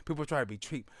 right? People try to be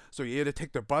cheap. So you either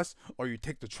take the bus or you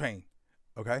take the train,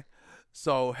 okay?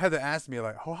 So Heather asked me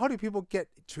like, how do people get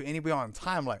to anywhere on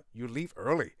time? Like, you leave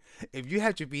early. If you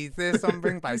have to be there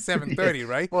something by 7:30,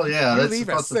 right? Well, yeah, you that's leave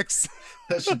at supposed to- 6.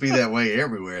 That should be that way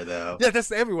everywhere, though. Yeah,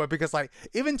 that's everywhere because like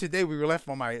even today we were left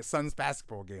for my son's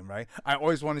basketball game, right? I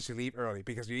always wanted to leave early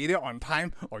because you're either on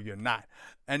time or you're not,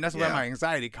 and that's where Yeah. my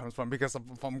anxiety comes from because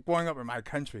from growing up in my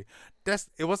country.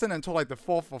 It wasn't until like the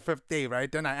 4th or 5th day, right?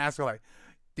 Then I asked her like,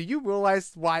 do you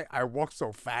realize why I walk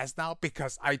so fast now?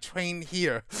 Because I train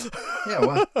here. Yeah,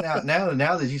 well,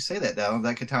 now that you say that, now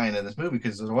that could tie into this movie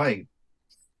because there's a way.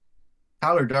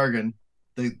 Tyler Durgan,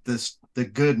 the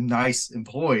good, nice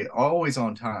employee, always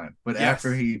on time. But Yes.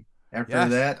 after Yes.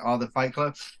 that, all the Fight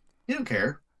Club, he don't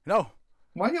care. No.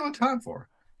 Why are you on time for?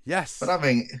 Yes. But I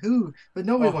mean, but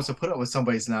nobody Oh. wants to put up with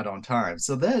somebody who's not on time.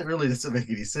 So that really doesn't make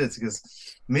any sense because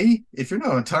me, if you're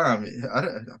not on time,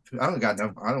 I don't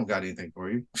got anything for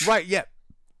you. Right. Yeah.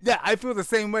 Yeah. I feel the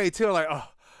same way too. Like, oh,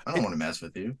 I don't want to mess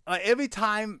with you. like every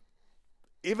time,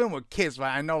 even with kids,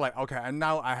 right? I know, like, okay, and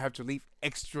now I have to leave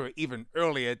extra even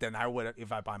earlier than I would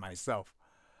if I by myself.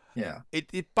 Yeah.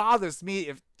 It bothers me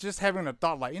if just having a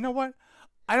thought like, you know what?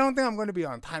 I don't think I'm going to be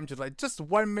on time to like just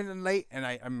 1 minute late, and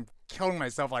I'm killing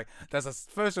myself. Like that's a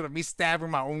version of me stabbing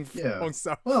my Yeah. own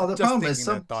self. Well, the Just problem is thinking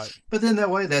some, that thought. but then that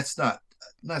way that's not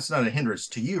a hindrance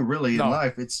to you really in No.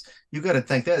 life. It's you got to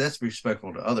think that that's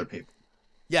respectful to other people,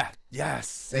 Yeah.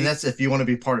 Yes. and that's if you want to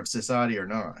be part of society or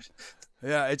not.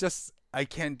 Yeah. It just I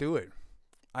can't do it.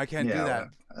 I can't do Yeah, that.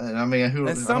 and I mean, And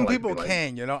I some don't like to people be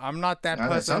late. can. I'm not that I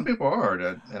know some person. people are,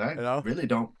 and I You know. really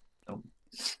don't.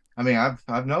 I mean,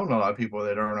 I've known a lot of people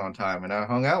that aren't on time, and I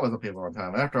hung out with the people on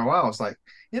time. After a while, it's like,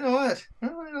 you know what? I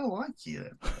really don't like you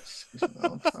that much 'cause you're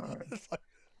not on time.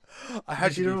 I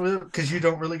have to be. Because you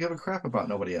don't really give a crap about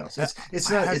nobody else. I have It's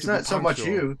to be not so much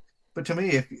punctual. you, but to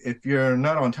me, if you're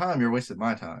not on time, you're wasting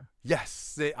my time. Yes.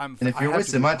 See, And if I you're have to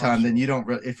wasting be my time, then punctual. you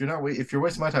don't. If you're not, if you're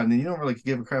wasting my time, then you don't really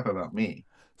give a crap about me.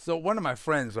 So one of my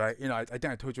friends, right? I think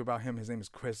I told you about him. His name is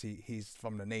Chris. He's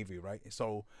from the Navy, right?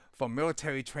 So for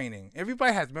military training,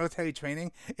 everybody has military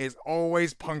training is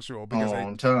always punctual because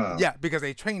On time. because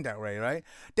they train that way, right?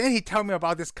 Then he told me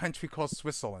about this country called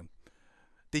Switzerland.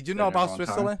 Did you know They're about on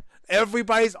Switzerland? time.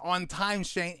 Everybody's on time,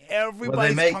 Shane.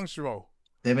 Everybody's punctual.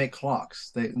 They make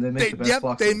clocks. They make the best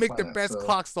clocks. They on the make the planet, best so.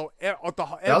 clocks. So They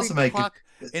every also make clock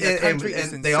it, in the country is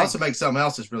and in they sync. also make something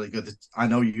else that's really good that I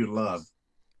know you love.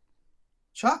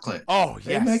 Chocolate. Oh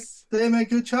yes. They make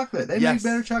good chocolate. They Yes. make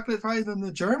better chocolate probably than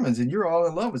the Germans, and you're all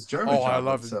in love with German Oh, chocolate. I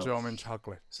love so, German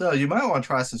chocolate. So you might want to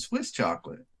try some Swiss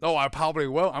chocolate. Oh, I probably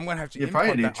will. I'm gonna have to You import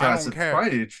probably need that. to try I don't some. care.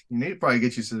 You need to probably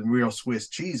get you some real Swiss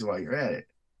cheese while you're at it.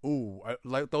 Ooh,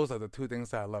 like those are the two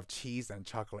things that I love: cheese and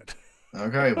chocolate.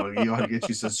 Okay, well you ought to get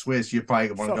you some Swiss. You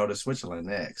probably want to So- go to Switzerland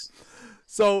next.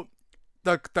 So,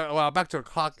 back to the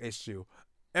clock issue.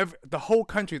 The whole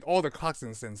country, all the clocks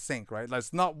is in sync, right? Like,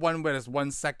 it's not one where there's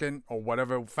 1 second or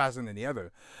whatever faster than the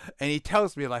other. And he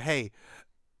tells me like, hey,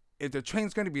 if the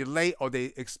train's going to be late or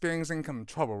they experiencing some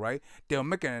trouble, right? They'll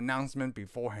make an announcement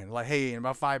beforehand, like, hey, in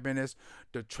about 5 minutes,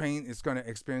 the train is going to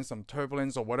experience some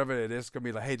turbulence or whatever it is. Going to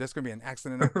be like, hey, there's going to be an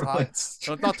accident at the top.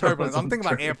 No, not turbulence. I'm thinking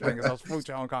about airplane because I was flew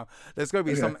to Hong Kong. There's going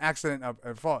to be some accident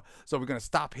at fault, so we're going to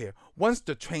stop here. Once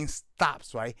the train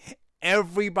stops, right?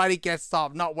 Everybody gets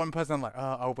stopped. Not one person like,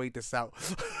 I'll wait this out.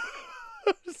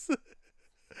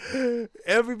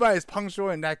 Everybody's punctual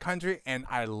in that country, and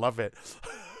I love it.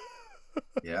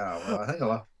 Yeah, well,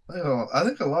 I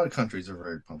think a lot of countries are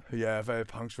very punctual. Yeah, very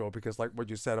punctual because, like what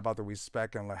you said about the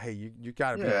respect and like, hey, you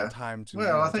gotta be Yeah. on time to.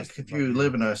 Well, I think if you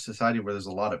live in a society where there's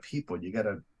a lot of people, you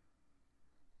gotta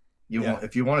want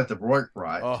if you want it to work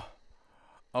right. Oh,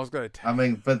 I was gonna. I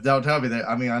mean, but don't tell me that.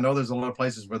 I mean, I know there's a lot of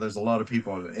places where there's a lot of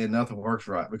people and nothing works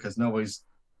right because nobody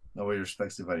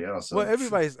respects anybody else. So. Well,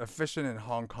 everybody's efficient in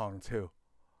Hong Kong too.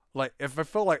 Like, if I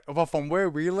feel like, well, from where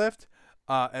we lived,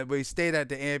 and we stayed at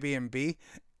the Airbnb,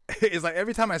 it's like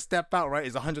every time I step out, right,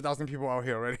 it's 100,000 people out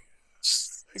here already,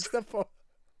 except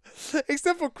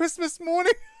for Christmas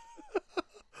morning,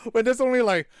 when there's only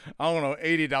like, I don't know,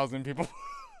 80,000 people.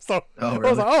 So I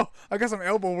was like, oh, I got some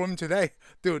elbow room today,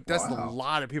 dude. That's a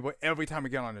lot of people every time we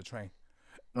get on the train.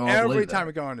 Every time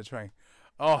we go on the train.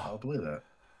 Oh, I'll believe that.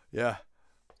 Yeah.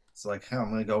 It's like, how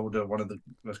I'm gonna go to one of the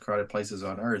most crowded places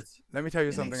on earth. Let me tell you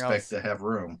and something expect else. to have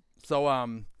room. So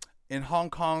in Hong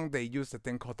Kong they use a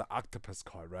thing called the octopus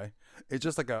card, right? It's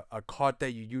just like a card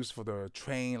that you use for the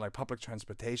train, like public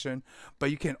transportation.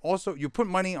 But you can also you put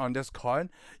money on this card.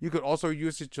 You could also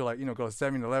use it to, like, go to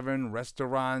 7-Eleven,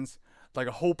 restaurants, like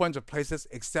a whole bunch of places,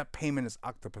 except payment is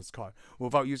octopus card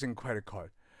without using credit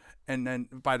card. And then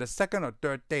by the second or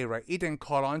third day, right, Ethan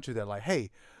caught on to that, like,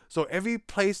 hey, so every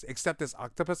place except this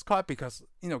octopus card, because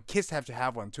kids have to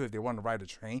have one too if they want to ride a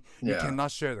train. You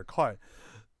cannot share the card.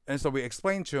 And so we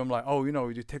explained to him, like, oh,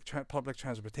 you take public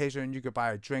transportation, you could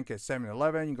buy a drink at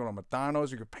 7-Eleven, you go to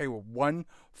McDonald's, you could pay with one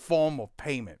form of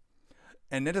payment.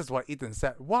 And that is what Ethan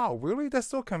said. Wow, really? That's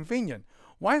so convenient.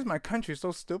 Why is my country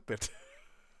so stupid?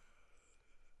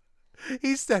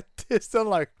 He said this. I'm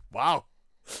like, wow,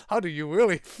 how do you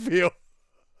really feel?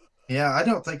 Yeah, I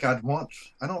don't think I'd want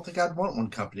one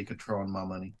company controlling my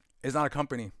money. It's not a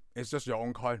company. It's just your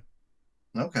own card.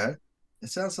 Okay. It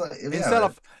sounds like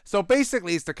so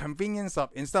basically it's the convenience of,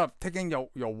 instead of taking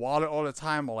your wallet all the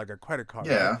time or like a credit card.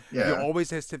 Yeah, right? yeah. You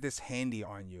always have this handy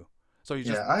on you. So you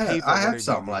just I have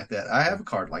something like that. I have a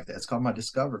card like that. It's called my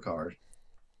Discover card.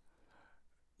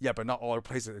 Yeah, but not all the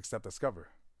places accept Discover.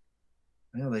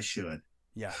 Yeah, they should.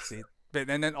 Yeah, see, but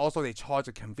and then also they charge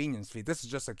a convenience fee. This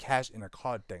is just a cash in a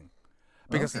card thing,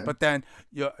 because but then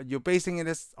you're basing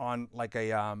this on like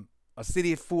a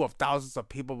city full of thousands of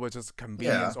people, which is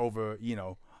convenience over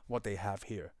what they have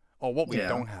here or what we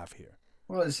don't have here.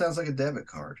 Well, it sounds like a debit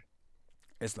card.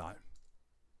 It's not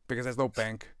because there's no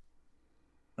bank.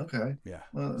 Okay. Yeah.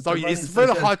 Well, So it's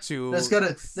very hard to.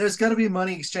 there's gotta be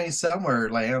money exchange somewhere,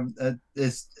 Lamb.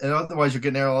 It's and otherwise you're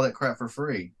getting all that crap for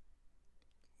free.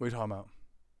 What are you talking about?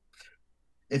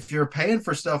 If you're paying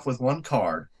for stuff with one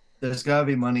card, there's gotta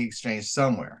be money exchange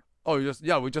somewhere. Oh,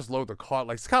 we just load the card.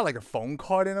 Like it's kind of like a phone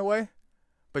card in a way,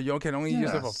 but you can only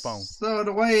use it for phone. So in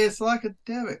a way, it's like a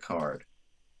debit card.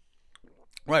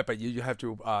 Right, but you have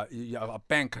to a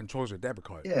bank controls your debit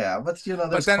card. Yeah, but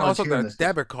but there's then cards also here in the this.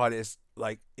 debit card is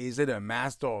like, is it a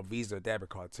Master or Visa debit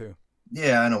card too?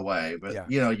 Yeah, in a way, but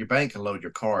Yeah. your bank can load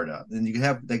your card up, and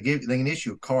they can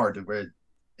issue a card to where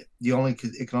it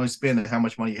can only spend how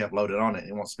much money you have loaded on it.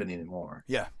 It won't spend any more.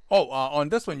 Yeah. Oh, on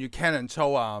this one you can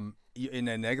control in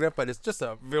a negative, but it's just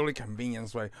a really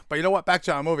convenience way. But you know what? Back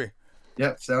to our movie.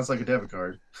 Yep, sounds like a debit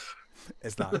card.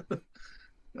 It's not.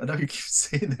 I know you keep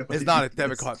saying that. It's not a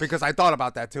debit card because I thought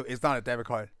about that too. It's not a debit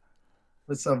card.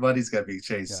 But somebody's got to be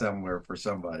changed somewhere for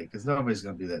somebody because nobody's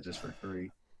going to do that just for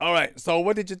free. All right. So,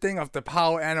 what did you think of the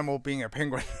power animal being a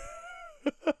penguin?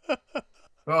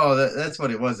 Oh, that's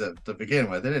what it was to begin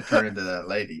with. Then it turned into that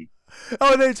lady.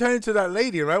 Oh, they turned into that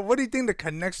lady, right? What do you think the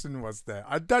connection was there?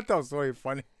 I thought that was really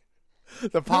funny.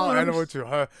 The power animal to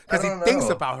her because he thinks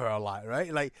about her a lot,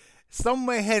 right? Like,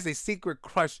 somewhere has a secret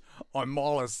crush on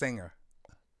Marla Singer.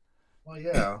 Well,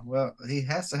 yeah. Well, he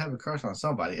has to have a crush on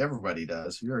somebody. Everybody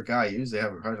does. If you're a guy, you usually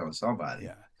have a crush on somebody.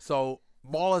 Yeah. So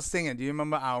Marla Singer, do you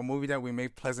remember our movie that we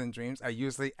made, Pleasant Dreams? I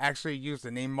actually used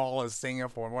the name Marla Singer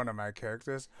for one of my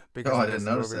characters because I didn't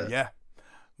notice that. Yeah.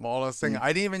 Marla Singer.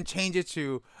 I didn't even change it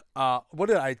to what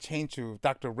did I change to?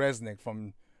 Dr. Resnick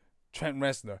from Trent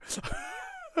Reznor.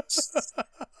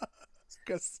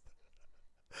 Because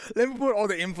let me put all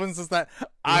the influences that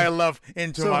I love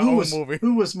into my own movie.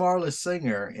 Who was Marla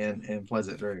Singer in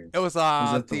Pleasant Dreams? It was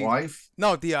it the wife?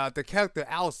 No, the character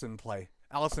Allison Friday.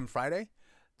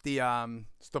 The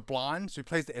blonde. She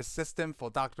plays the assistant for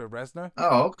Dr. Reznor.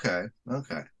 Oh, okay.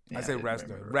 Okay. Yeah, I say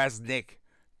Reznor. Resnick.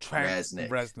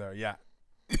 Reznor, yeah.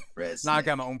 Resnick. Now I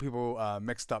got my own people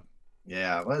mixed up.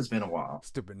 Yeah, well, it's been a while.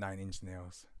 Stupid 9 Inch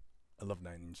Nails. I love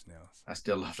 9 Inch Nails. I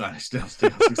still love 9 Inch Nails.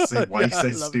 Why you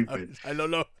say stupid? I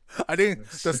don't know. I think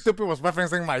the stupid was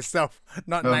referencing myself,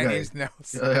 not 9 Inch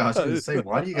Nails. Yeah, I was going to say,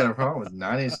 why do you got a problem with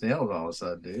 9 Inch Nails all of a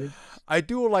sudden, dude? I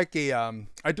do like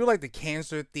the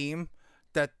cancer theme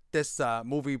that this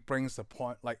movie brings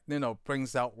upon, like,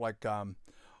 brings out, like,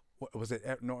 what was it?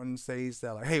 Ed Norton says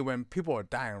that, like, hey, when people are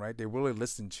dying, right, they really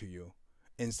listen to you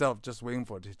instead of just waiting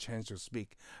for the chance to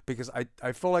speak. Because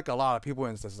I feel like a lot of people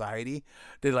in society,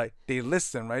 they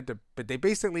listen, right? But they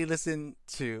basically listen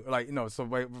to, like, so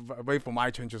wait for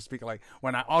my turn to speak. Like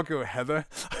when I argue with Heather,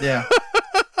 yeah,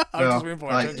 I'm just waiting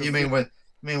for my turn to speak.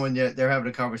 When they're having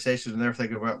a conversation and they're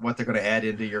thinking about what they're going to add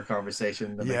into your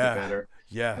conversation to make it better,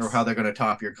 yes, or how they're going to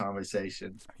top your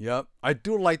conversation. Yep, I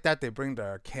do like that they bring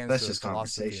the cancer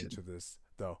philosophy into this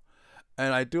though,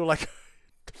 and I do like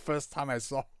the first time I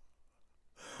saw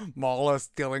Marla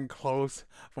stealing clothes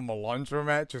from a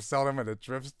laundromat to sell them at a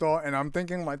thrift store, and I'm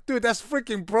thinking, like, dude, that's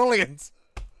freaking brilliant.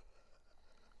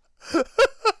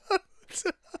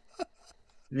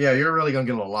 Yeah, you're really gonna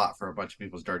get a lot for a bunch of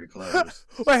people's dirty clothes.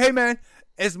 Well, hey man,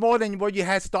 it's more than what you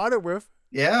had started with.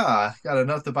 Yeah, got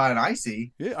enough to buy an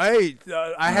icy. Yeah, hey,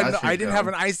 I didn't have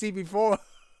an icy before.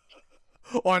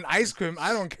 Or an ice cream,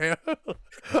 I don't care.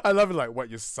 I love it. Like, what,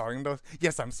 you're selling those?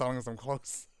 Yes, I'm selling some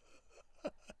clothes.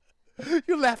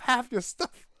 You left half your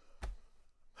stuff.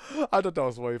 I thought that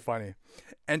was really funny.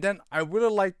 And then I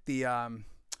really liked the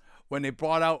when they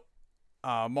brought out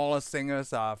Marla Singer's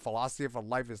philosophy of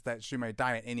life is that she may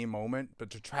die at any moment,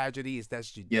 but the tragedy is that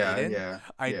she didn't.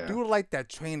 I do like that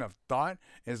train of thought.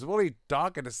 It's really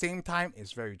dark, at the same time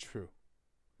it's very true.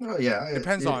 Oh yeah,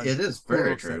 depends on. It is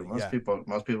very true. Most people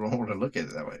don't want to look at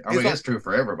it that way. I mean, it's true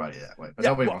for everybody that way, but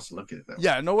nobody wants to look at it that way.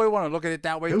 Yeah, nobody want to look at it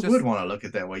that way. Who would want to look at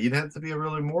it that way? You'd have to be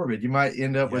really morbid. You might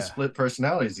end up with split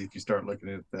personalities if you start looking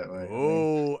at it that way.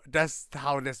 Oh, that's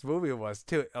how this movie was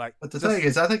too. Like, but the thing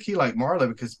is, I think he liked Marla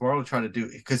because Marla tried to do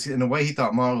it because in a way he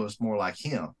thought Marla was more like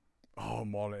him. Oh,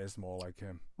 Marla is more like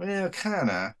him. Well, kind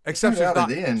of. Except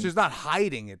she's not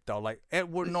hiding it, though. Like,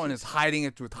 Edward Norton is hiding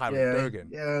it through Tyler Durden.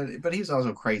 Yeah, but he's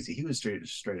also crazy. He was straight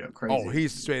up crazy. Oh,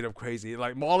 he's straight up crazy.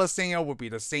 Like, Marla Singer would be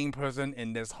the same person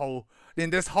in this whole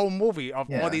movie of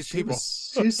all these people.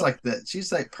 She's like that.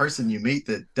 She's like person you meet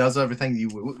that does everything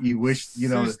you wish, She's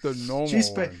the normal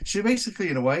one. She basically,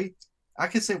 in a way, I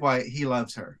can say why he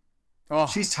loves her. Oh.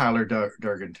 She's Tyler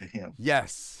Durden to him.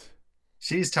 Yes.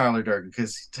 She's Tyler Durden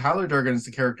because Tyler Durden is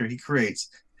the character he creates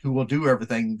who will do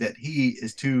everything that he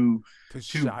is too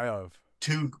shy of,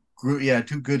 too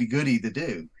too goody to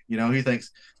do. He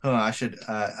thinks, oh, I should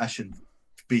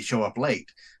show up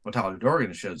late. Well, Tyler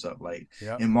Dorgan shows up late,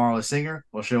 Yep. and Marla Singer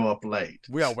will show up late.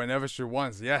 Yeah, whenever she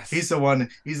wants. Yes. He's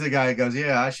the guy that goes,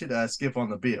 yeah, I should skip on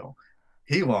the bill.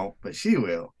 He won't, but she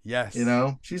will. Yes.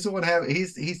 She's the one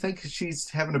he thinks she's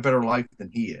having a better life than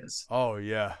he is. Oh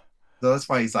yeah. So that's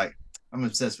why he's like, I'm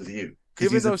obsessed with you.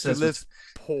 Even though she lives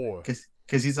poor.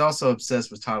 Because he's also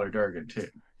obsessed with Tyler Durden too.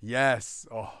 Yes.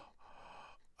 Oh,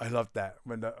 I love that.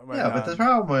 But the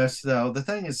problem is though, the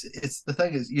thing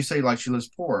is, you say like she lives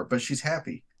poor, but she's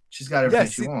happy. She's got everything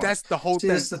she wants. That's the whole thing.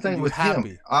 That's the thing with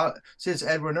him. It's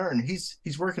Edward Norton.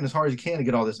 He's working as hard as he can to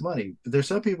get all this money. But there's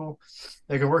some people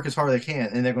that can work as hard as they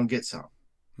can, and they're going to get some,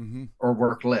 or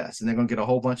work less, and they're going to get a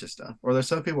whole bunch of stuff. Or there's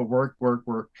some people work,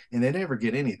 and they never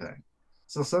get anything.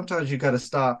 So sometimes you got to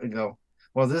stop and go,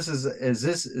 well, this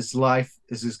is life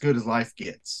is as good as life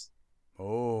gets.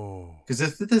 Oh, because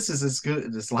if this is as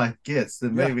good as life gets,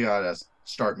 then maybe I ought to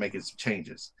start making some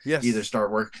changes. Yes. Either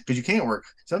start work, because you can't work.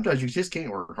 Sometimes you just can't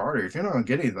work harder. If you're not going to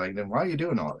get anything, then why are you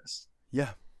doing all this?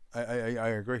 Yeah, I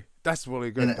agree. That's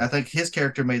really good. And I think his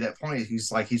character made that point.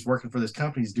 He's working for this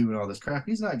company. He's doing all this crap.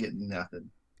 He's not getting nothing.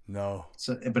 No.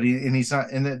 So, but he's not.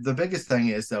 And the biggest thing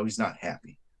is though, he's not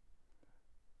happy.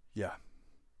 Yeah.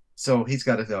 So he's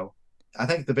got to go. I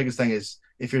think the biggest thing is,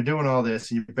 if you're doing all this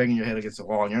and you're banging your head against the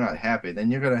wall and you're not happy, then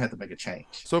you're going to have to make a change.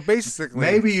 So basically,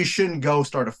 maybe you shouldn't go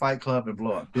start a fight club and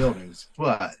blow up buildings,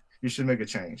 but you should make a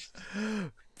change.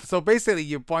 So basically,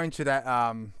 you point to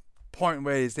that point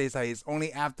where it says like, it's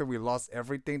only after we lost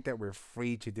everything that we're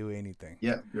free to do anything.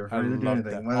 Yeah, you're free to do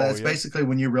anything. Well, that's basically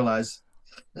when you realize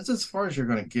this is as far as you're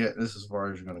going to get. This is as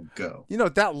far as you're going to go.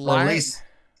 That line. Or at least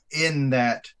in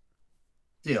that.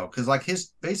 Because like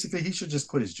he should just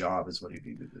quit his job is what he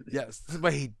needed to do. Yes,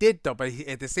 but he did though. But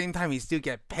at the same time, he still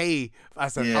get paid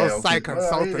as an outside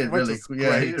consultant. He didn't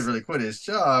really quit his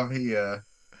job. I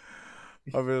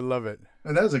really love it.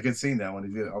 And that was a good scene. That when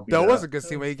he did. That was a good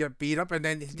scene where he get beat up, and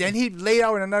then he laid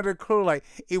out in another crew. Like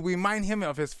it remind him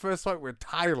of his first fight with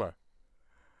Tyler.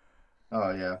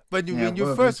 Oh yeah. But when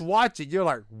you first watch it, you're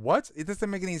like, "What? It doesn't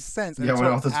make any sense." Yeah, when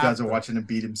all those guys are watching him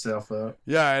beat himself up.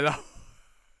 Yeah, I know.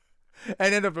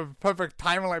 And then the perfect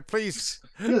timing, like, please.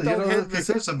 Don't hit me.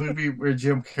 There's a movie where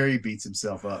Jim Carrey beats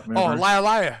himself up. Remember? Oh,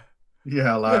 liar.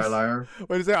 Yeah, liar.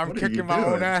 What is that? I'm kicking my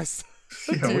own ass.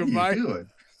 Yeah, what are you doing?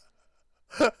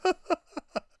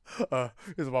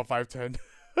 He's about 5'10".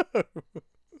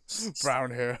 Brown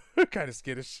hair. Kind of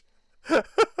skittish.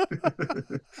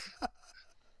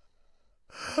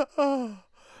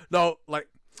 No, like,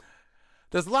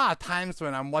 there's a lot of times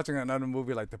when I'm watching another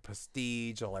movie like The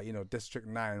Prestige or like, District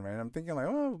 9, right? I'm thinking like,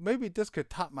 oh, maybe this could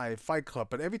top my Fight Club.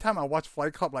 But every time I watch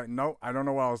Fight Club, like, no, I don't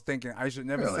know what I was thinking. I should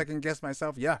never second guess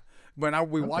myself. Yeah. When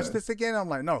we watch this again, I'm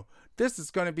like, no, this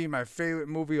is going to be my favorite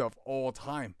movie of all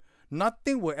time.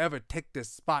 Nothing will ever take this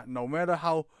spot, no matter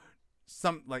how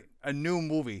a new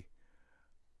movie.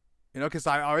 Because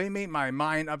I already made my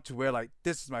mind up to where like,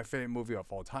 this is my favorite movie of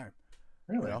all time.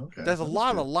 Really? Okay. There's a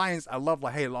lot of lines I love,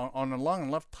 like, hey, on a long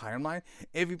and left timeline,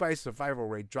 everybody's survival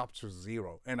rate dropped to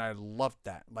 0, and I love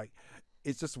that. Like,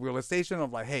 it's just realization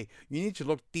of like, hey, you need to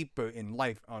look deeper in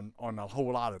life on a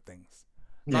whole lot of things,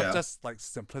 not just like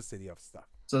simplicity of stuff.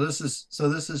 So this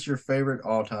is your favorite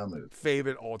all-time movie.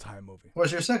 Favorite all-time movie.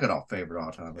 What's your second favorite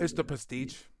all-time movie? It's The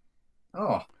Prestige.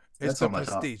 Oh, it's The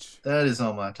Prestige. That is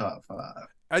on my top 5.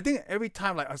 I think every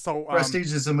time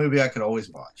Prestige is a movie I could always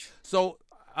watch. So.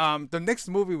 The next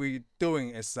movie we're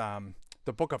doing is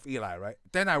The Book of Eli, right?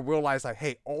 Then I realized like,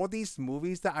 hey, all these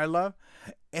movies that I love,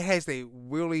 it has a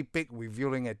really big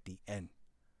revealing at the end.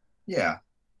 Yeah.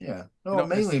 No,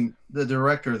 mainly the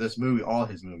director of this movie, all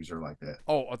his movies are like that.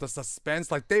 Oh, the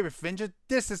suspense, like David Fincher.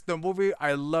 This is the movie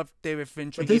I love David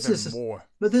Fincher more.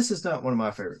 But this is not one of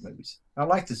my favorite movies. I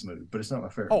like this movie, but it's not my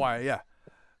favorite. Oh, yeah.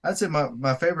 I'd say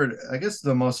my favorite, I guess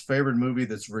the most favorite movie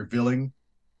that's revealing.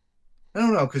 I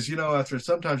don't know, because after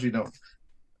sometimes you don't.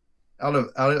 Out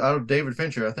of David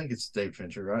Fincher, I think it's David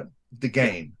Fincher, right? The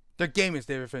Game. The Game is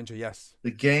David Fincher, yes.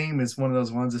 The Game is one of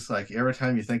those ones. It's like every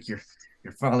time you think you're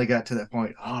finally got to that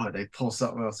point, they pull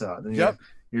something else out. Then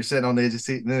you're sitting on the edge of the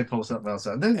seat, and then they pull something else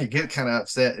out. And then you get kind of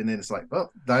upset, and then it's like,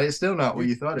 well, that is still not what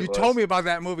you thought it was. You told me about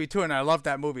that movie too, and I love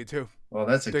that movie too. Well,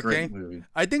 that's a great movie.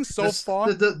 I think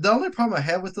far the only problem I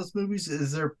have with those movies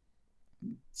is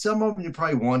some of them you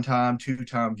probably 1-time,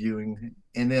 2-time viewing,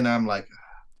 and then I'm like,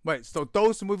 wait, so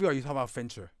those movies, or are you talking about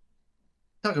Fincher?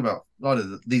 Talking about a lot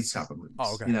of these type of movies.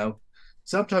 Oh, okay.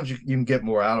 Sometimes you can get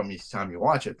more out of them each time you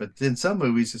watch it, but then some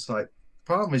movies, it's like,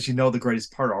 problem is the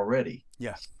greatest part already.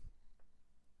 Yeah.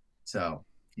 So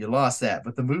you lost that,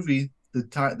 but the movie,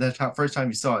 first time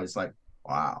you saw it, it's like,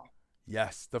 wow.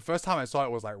 Yes, the first time I saw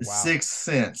it was like, The wow. Sixth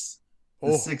Sense. The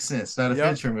Oh, Sixth Sense. Not a yep.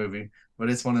 Fincher movie, but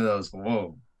it's one of those.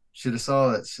 Whoa. Should have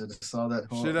saw that. Should have saw that Should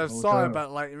whole have whole saw it, time.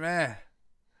 but like, man.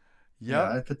 Yeah,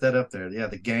 Yep. I put that up there. Yeah,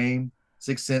 The Game,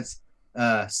 Sixth Sense,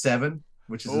 Seven,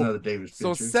 which is Oh, another David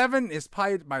so Fincher. Seven is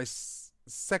probably my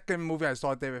second movie I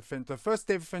saw David Fincher. The first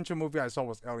David Fincher movie I saw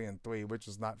was Alien 3, which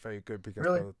is not very good because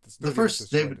Really? the The studio first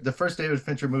destroyed it. The first David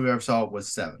Fincher movie I ever saw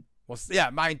was Seven. Well, yeah,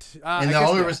 mine. And I the guess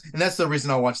only yeah. reason, and that's the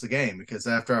reason I watched The Game, because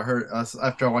after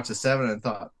I watched the Seven and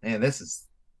thought, man, this is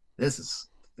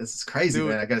crazy, Dude,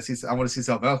 man. I want to see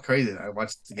something else crazy. And I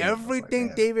watched The Game. Everything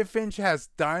Like, David Fincher has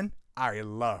done, I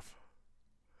love.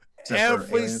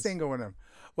 Every single one of them.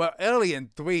 Well, Alien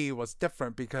 3 was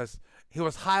different because he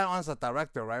was hired on as a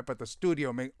director, right? But the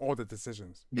studio made all the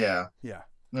decisions. Yeah. Yeah.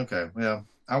 Okay. Well,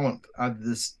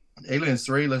 this Aliens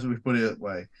 3, let's put it that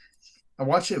way. I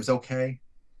watched it, it was okay.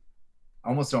 I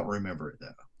almost don't remember it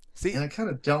though. See, and I kind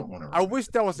of don't want to. I wish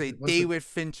there was a David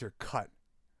Fincher cut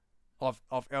of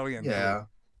Alien 3. Yeah,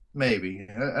 maybe.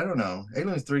 I don't know.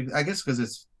 Aliens 3, I guess because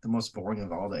it's the most boring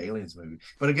of all the Aliens movies.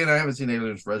 But again, I haven't seen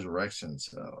Aliens Resurrection,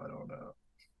 so I don't know.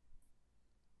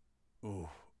 Ooh.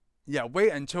 Yeah, wait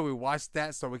until we watch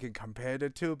that so we can compare the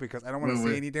two because I don't want to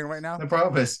say anything right now. The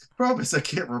problem is I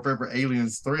can't remember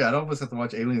Aliens 3. I'd almost have to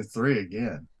watch Aliens 3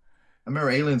 again. I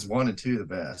remember Aliens 1 and 2 the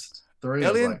best. 3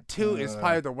 Alien 2 is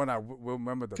probably the one I will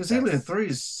remember the best. Because Alien 3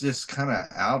 is just kind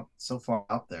of so far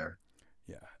out there.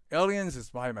 Yeah. Aliens is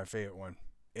probably my favorite one.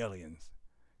 Aliens.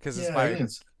 Because it's by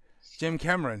Aliens. Jim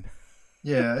Cameron.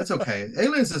 Yeah, it's okay.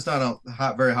 Aliens is not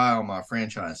very high on my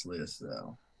franchise list,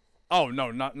 though. Oh, no,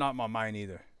 not my mind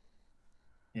either.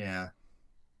 Yeah.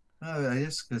 I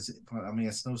guess because,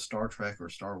 it's no Star Trek or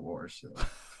Star Wars. So.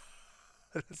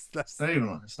 It's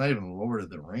not even Lord of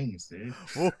the Rings, dude.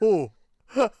 Oh.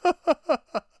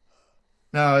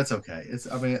 No, it's okay.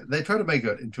 They try to make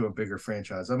it into a bigger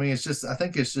franchise. I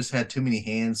think it's just had too many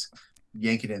hands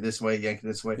yanking it this way, yanking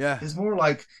it this way. Yeah.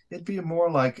 It'd be more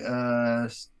like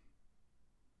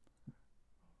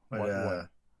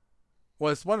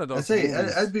well, it's one of those. I'd say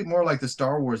I'd be more like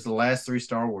the last 3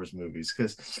 Star Wars movies,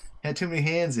 because had too many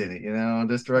hands in it.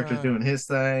 This director's doing his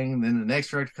thing, and then the next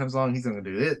director comes along, he's going to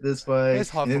do it this way,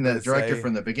 and then the director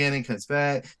from the beginning comes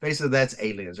back. Basically, that's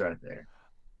Aliens right there.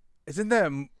 Isn't there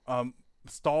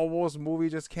Star Wars movie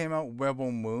just came out,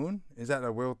 Rebel Moon? Is that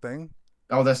a real thing?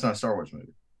 Oh, that's not a Star Wars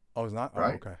movie. Oh, it's not?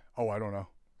 Right? Oh, okay. Oh, I don't know.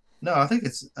 No, I think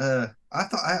it's. I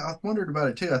wondered about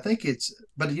it too. I think it's,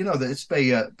 but it's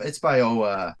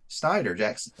by Snyder,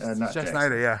 Jack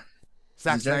Snyder, yeah.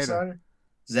 Zack Snyder.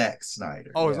 Zack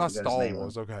Snyder. Oh, it's not Star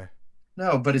Wars. Okay.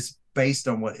 No, but it's based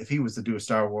on if he was to do a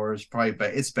Star Wars,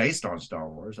 it's based on Star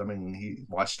Wars. He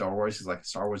watched Star Wars. He's like,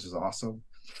 Star Wars is awesome.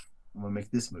 I'm gonna make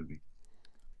this movie.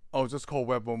 Oh, it's just called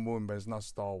Rebel Moon, but it's not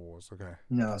Star Wars. Okay.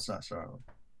 No, it's not Star Wars.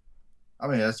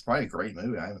 That's probably a great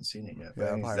movie. I haven't seen it yet.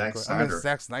 Yeah, Zack Snyder.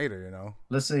 Zack Snyder,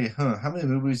 Let's see. How many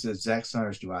movies does Zack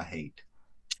Snyder's do I hate?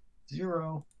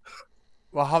 0.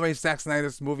 Well, how many Zack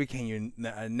Snyder's movie can you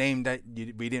name that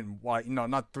we didn't watch?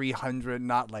 Not 300,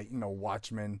 not like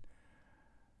Watchmen.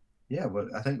 Yeah,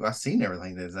 but I think I've seen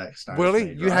everything that Zack Snyder. Really?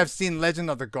 Made, you have seen Legend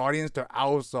of the Guardians, The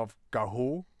Owls of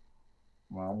Gahul?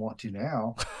 Well, I want to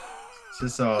now,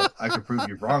 just so I can prove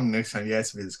you wrong next time you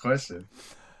ask me this question.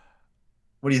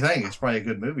 What do you think? It's probably a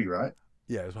good movie, right?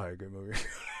 Yeah, it's probably a good movie.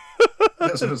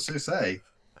 That's what I was going to say.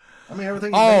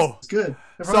 Everything is good.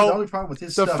 The only problem with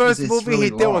his stuff is the first movie really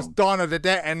he did was Dawn of the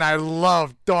Dead, and I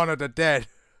love Dawn of the Dead.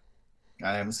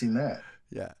 I haven't seen that.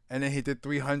 Yeah, and then he did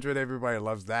 300. Everybody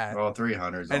loves that. Oh,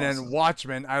 300 is and awesome. Then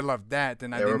Watchmen, I love that.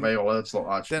 Then everybody loves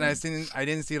Watchmen. Then I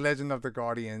didn't see Legend of the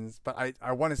Guardians, but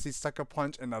I want to see Sucker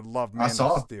Punch, and I love Man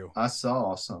of Steel. I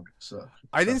saw some.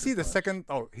 I didn't see the second.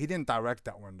 Oh, he didn't direct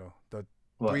that one though. The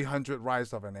 300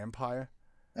 Rise of an Empire.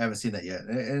 I haven't seen that yet.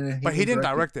 But he didn't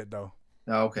direct it though.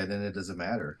 Oh, okay, then it doesn't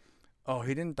matter. Oh,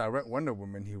 he didn't direct Wonder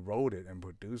Woman. He wrote it and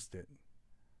produced it.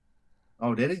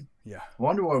 Oh, did he? Yeah.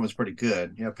 Wonder Woman was pretty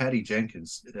good. Yeah, Patty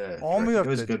Jenkins. It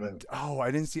was a good movie. Oh,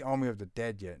 I didn't see Army of the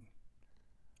Dead yet.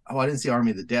 Oh, I didn't see Army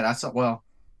of the Dead. I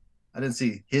didn't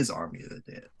see his Army of the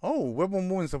Dead. Oh, Rebel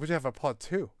Moon. So we should have a part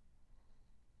 2.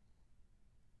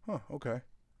 Huh, okay.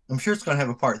 I'm sure it's going to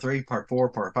have a part 3, part 4,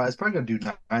 part 5. It's probably going to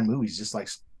do 9 movies, just like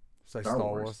Star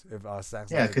Wars. If Zack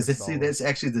Snyder. Yeah, because that's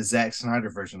actually the Zack Snyder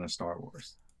version of Star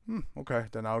Wars. Okay,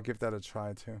 then I'll give that a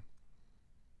try too.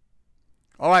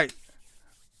 All right.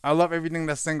 I love everything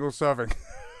that's single serving.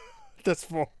 That's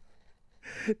for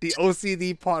the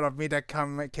OCD part of me that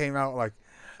came out like.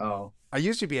 Oh. I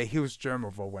used to be a huge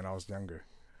germaphobe when I was younger,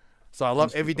 so I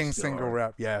love everything single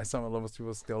wrap. Yeah, some of those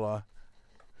people still are.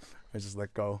 I just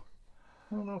let go.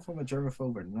 I don't know if I'm a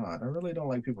germaphobe or not. I really don't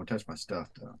like people touch my stuff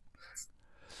though.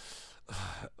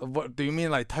 What do you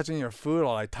mean, like touching your food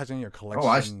or like touching your Oh,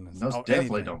 I collection? most Oh,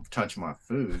 definitely anything. don't touch my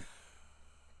food.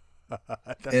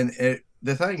 That's And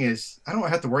the thing is, I don't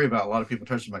have to worry about a lot of people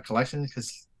touching my collection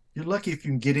because you're lucky if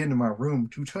you can get into my room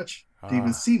to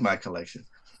even ah see my collection.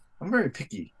 I'm very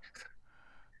picky.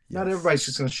 Not yes. everybody's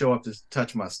just going to show up to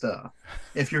touch my stuff.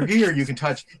 If you're here, you can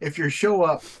touch. If you show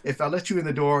up, if I let you in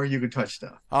the door, you can touch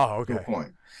stuff. Oh, To a okay.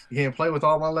 point. You can't play with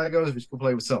all my Legos, but you can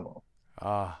play with some of them.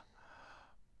 Ah,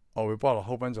 oh, we bought a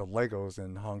whole bunch of Legos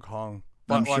in Hong Kong,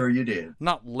 I'm but like sure you did.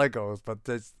 not Legos, but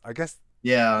there's I guess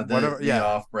Yeah, whatever. the Yeah,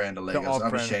 off brand of the Legos. off I'm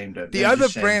brand. ashamed of The that. other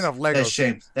Just brand shames of Legos.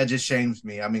 that just shames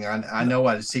me. I mean, I No, know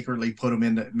I secretly put them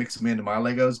in, mix them into my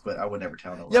Legos, but I would never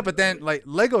tell yeah, nobody but about then it. like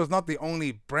Lego is not the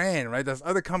only brand, right? There's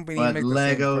other company But make the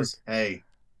same brick. Legos, hey,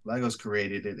 Legos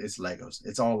created it. It's Legos.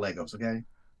 It's all Legos. Okay.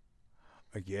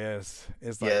 I guess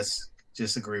it's like Yes,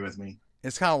 just agree with me.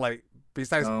 it's kind of like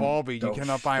besides Barbie, you Don't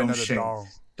cannot buy don't another shame doll.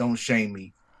 don't shame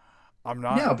me. I'm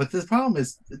not. Yeah, but the problem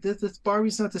is this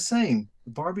Barbie's not the same.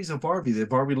 Barbie's a Barbie. The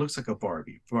Barbie looks like a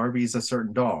Barbie. Barbie's a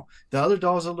certain doll. The other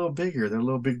dolls are a little bigger. They're a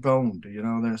little big boned. You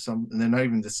know, there's some, and they're not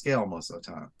even the scale most of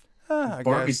the time. I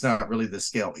Barbie's guess. not really the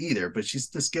scale either, but she's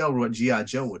the scale of what GI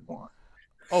Joe would want.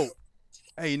 Oh,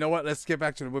 hey, you know what? Let's get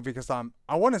back to the movie because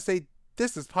I want to say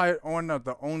this is probably one of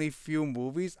the only few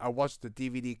movies I watched the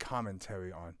DVD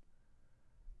commentary on.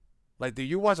 Like, do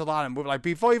you watch a lot of movies? Like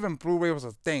before even Blu-ray was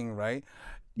a thing, right?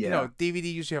 You know, Yeah,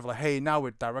 DVD usually have like, hey, now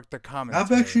with director I've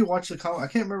commentary. actually watched I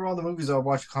can't remember all the movies I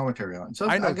watched commentary on. So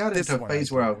I I know got this into a one I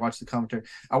phase where I did. watched the commentary.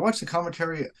 I watched the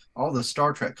commentary, all the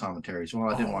Star Trek commentaries. Well,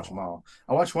 I didn't watch them Oh, all.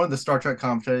 I watched one of the Star Trek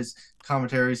commentaries,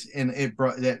 and it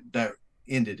brought that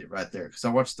ended it right there because I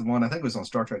watched the one I think it was on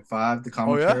Star Trek Five, the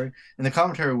oh yeah. commentary, and the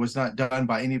commentary was not done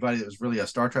by anybody that was really a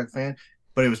Star Trek fan,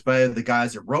 but it was by the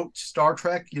guys that wrote Star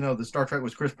Trek. You know, the Star Trek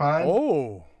was Chris Pine,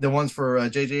 Oh, the ones for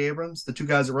J.J. Abrams, the two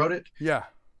guys that wrote it yeah.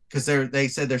 because they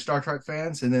said they're Star Trek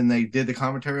fans, and then they did the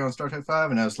commentary on Star Trek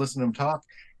Five, and I was listening to them talk.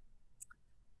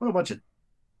 What a bunch of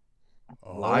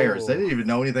liars! They Oh, didn't even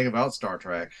know anything about Star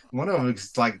Trek. One of them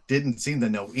just like didn't seem to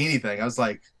know anything. I was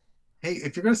like, hey,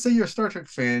 if you're gonna say you're a Star Trek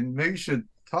fan, maybe you should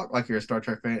talk like you're a Star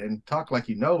Trek fan and talk like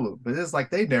you know. But it's like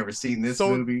they've never seen this so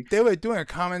movie. they were doing a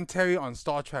commentary on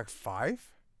Star Trek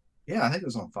Five. Yeah, I think it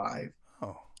was on Five.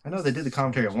 Oh, I know they did the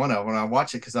commentary on one of them, and I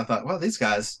watched it because I thought, well,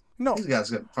 no. these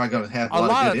guys are probably going to have a A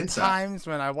lot of lot good of insight. times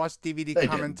when I watch DVD They did.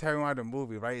 commentary on the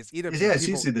movie, right, it's either Yeah, it's people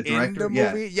usually the in director. the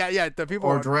Yeah, movie, yeah, the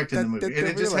or people directing the that movie, did and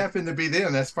the it just real. happened to be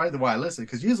them. That's probably why I listen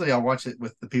because usually I watch it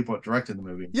with the people directing the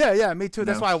movie. Yeah, me too. You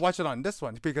That's know, why I watched it on this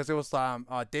one because it was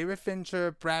David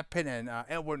Fincher, Brad Pitt, and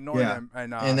Edward yeah, Norton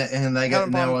and and they got Helen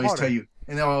and they'll Bonham always tell Carter. you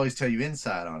and they'll always tell you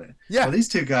inside on it. Yeah, Well, these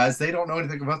two guys they don't know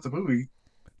anything about the movie,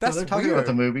 so that's they're talking about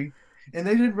the weird. movie, and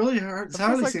they didn't really It feels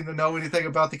hardly like seem to know anything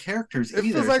about the characters it feels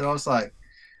either. So I like was like.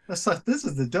 That's like this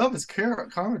is the dumbest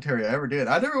commentary I ever did.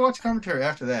 I never watched commentary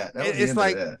after that. That was the it's end of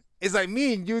like that. it's like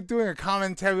me and you doing a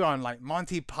commentary on like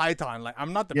Monty Python. Like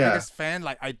I'm not the Yeah, biggest fan.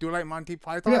 Like I do like Monty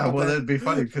Python, yeah. but Well, then that'd be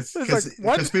funny because it's like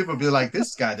what? people would be like,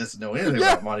 this guy doesn't know anything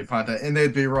Yeah, about Monty Python, and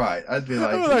they'd be right. I'd be I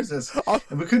like, was like, Jesus, oh,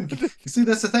 and we couldn't. You see,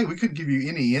 that's the thing. We couldn't give you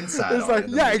any insight it's on it like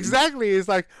in the yeah, movie. exactly. It's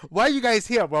like why are you guys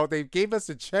here? Well, they gave us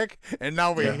a check and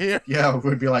now we're Yeah, here. yeah.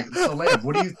 We'd be like, so, Lamb,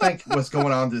 what do you think was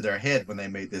going on through their head when they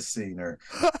made this scene? Or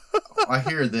I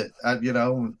hear that,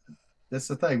 that's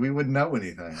the thing. We wouldn't know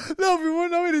anything. No, we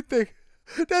won't know anything.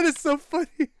 That is so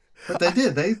funny. But they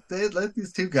did. They let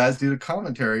these two guys do the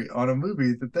commentary on a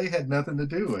movie that they had nothing to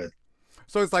do with.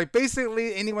 So it's like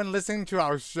basically anyone listening to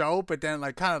our show, but then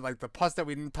like kind of like the parts that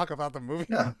we didn't talk about the movie.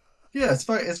 Yeah, yeah. It's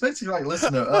basically like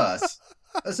listening to us.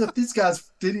 As if these guys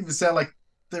didn't even sound like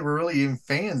they were really even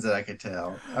fans that I could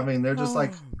tell. I mean, they're just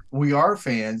like we are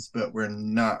fans, but we're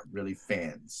not really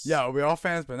fans. Yeah, we're all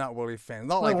fans, but not really fans.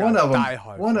 Not Well, like one a of them,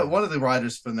 diehard fan. one of the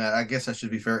writers from that, I guess I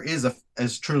should be fair,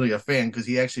 is truly a fan because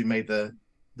he actually made the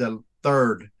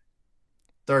third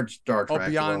Star Oh, Trek.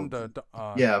 Beyond Well, the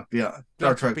yeah,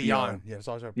 Star Trek Beyond. Yeah,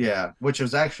 Star Trek Beyond. Yeah, which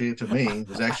was actually to me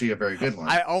was actually a very good one.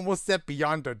 I almost said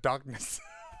Beyond the Darkness.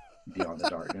 Beyond the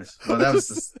Darkness. Well, that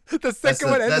was the second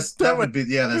one and the third that one. would be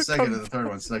the second and the third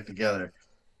one stuck together.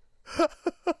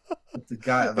 The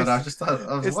guy, but I just thought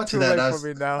I was It's watching too that. late I for me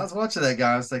was, now. I was watching that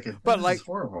guy. I was thinking, But this like, is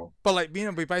horrible.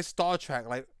 we buy Star Trek,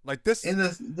 like this. And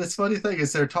this funny thing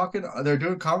is, they're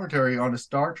doing commentary on a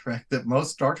Star Trek that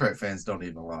most Star Trek fans don't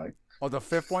even like. Or the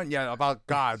fifth one, yeah, about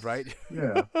God, right?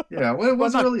 Yeah, yeah. Well, it Well,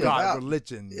 wasn't not really God, about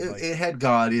religion. it had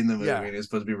God in the movie, Yeah. and it's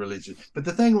supposed to be religion. But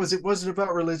the thing was, it wasn't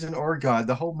about religion or God.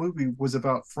 The whole movie was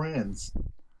about friends.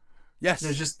 Yes.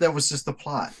 That was just the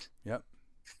plot. Yep.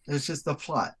 It's just the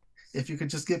plot. If you could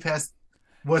just get past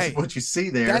what Hey, what you see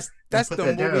there that's and that's put the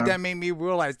that movie down. that made me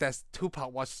realize that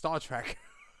Tupac watched Star Trek.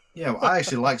 Yeah, well, I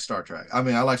actually like Star Trek. I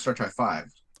mean, I like Star Trek 5.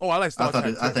 Oh, I like Star Trek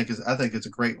I too. think it's a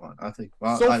great one. I think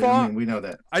well, So I far, mean, we know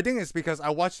that. I think it's because I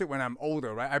watched it when I'm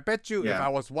older, right? I bet you if Yeah. I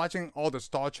was watching all the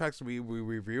Star Treks we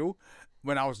review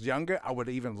when I was younger, I would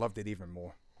have even loved it even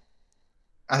more.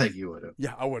 I think you would have.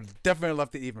 Yeah, I would definitely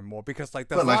loved it even more because like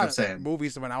there's But a like lot I'm of saying,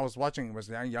 movies when I was watching was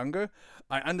younger.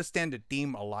 I understand the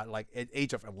theme a lot, like at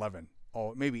age of 11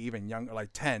 or maybe even younger, like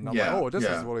 10. I'm like, yeah, oh, this is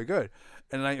yeah. really good.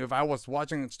 And like if I was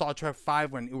watching Star Trek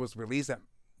 5 when it was released,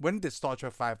 when did Star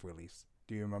Trek 5 release?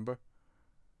 Do you remember?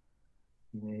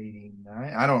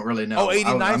 89. I don't really know. Oh,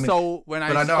 89. I mean, So when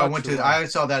but I I know start to, I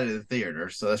saw that at the theater,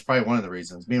 so that's probably one of the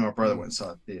reasons. Me and my brother Mm. went and saw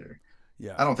it at the theater.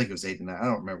 yeah. I don't think it was 89. I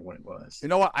don't remember when it was. You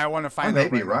know what? I want to Or find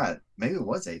out maybe right now. right. Maybe it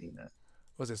was 89.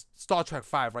 Was it Star Trek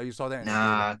 5, right? You saw that in the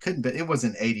Nah, couldn't be. It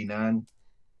wasn't 89.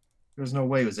 There's no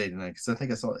way it was 89 because I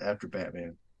think I saw it after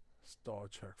Batman. Star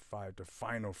Trek 5, The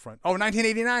Final Front. Oh,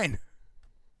 1989.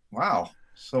 Wow.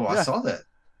 So I Yeah. saw that.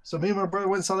 So me and my brother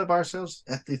went and saw that by ourselves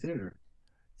at the theater.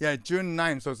 Yeah, June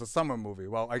 9th, so it's a summer movie.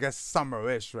 Well, I guess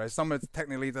summer-ish, right? Summer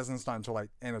technically doesn't start until like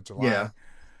end of July. Yeah.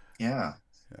 Yeah.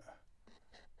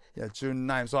 Yeah, June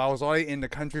 9th. So I was already in the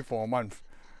country for a month,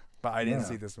 but I didn't Yeah.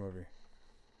 see this movie.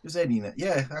 It was 89.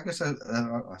 Yeah, I guess I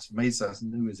was amazed I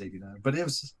knew it was 89. But it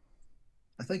was,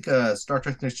 I think Star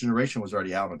Trek Next Generation was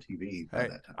already out on TV by Hey,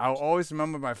 that time. I'll always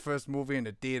remember my first movie in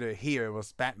the theater here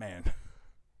was Batman.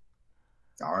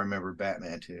 I remember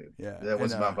Batman too. Yeah. That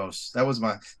was and, my most, that was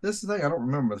my, this is the thing, I don't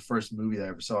remember the first movie that I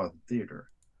ever saw at the theater.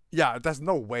 Yeah, that's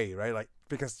no way, right? Like,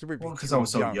 because Well, because I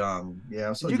was so young. Yeah, I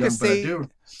was so You young. could But say I do,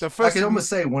 the I first can almost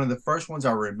say one of the first ones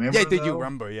I remember. Yeah, did you though,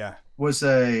 remember? Yeah. was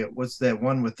that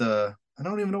one with the, I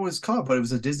don't even know what it's called, but it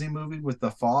was a Disney movie with a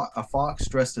fox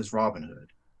dressed as Robin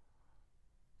Hood.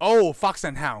 Oh, Fox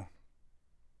and Hound.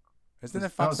 Isn't it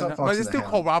Fox No, and it's not Hound? But Fox it's and the still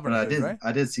called Hound, Robin but Hood, right?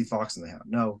 I did see Fox and the Hound.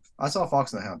 No, I saw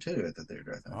Fox and the Hound too at the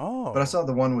theater, I think. Oh. But I saw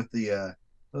the one with the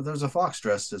there was a fox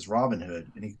dressed as Robin Hood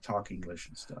and he could talk English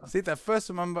and stuff. See, that first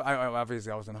remember,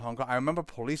 obviously I was in Hong Kong. I remember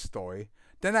Police Story.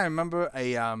 Then I remember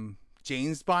a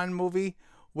James Bond movie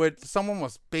where someone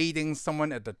was baiting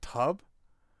someone at the tub.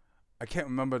 I can't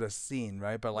remember the scene,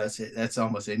 right? But like, That's it. That's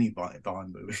almost any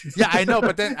Bond movie. yeah, I know.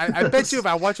 But then I bet you if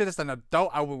I watch it as an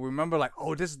adult, I will remember like,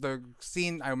 oh, this is the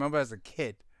scene I remember as a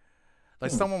kid. Like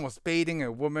someone was baiting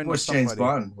a woman. Which James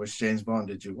Bond? Which James Bond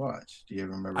did you watch? Do you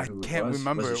remember I who it was? can't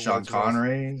remember. Was it Sean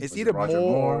Connery? It's Was it either Roger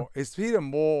Moore. It's either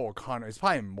Moore or Connery. It's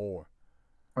probably Moore.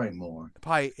 Probably more.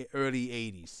 Probably early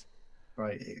 80s.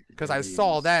 Probably Because I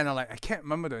saw that and I'm like, I can't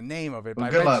remember the name of it. Well,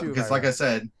 but good I bet luck you because, like I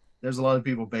said, there's a lot of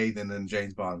people bathing in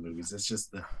James Bond movies. It's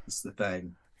just it's the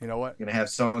thing. you know what? You're gonna have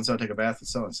so and so take a bath with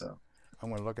so and so. I'm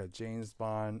gonna look at James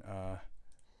Bond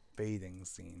bathing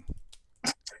scene.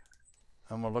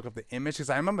 I'm gonna look up the image because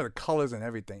I remember the colors and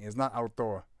everything. It's not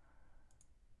outdoor.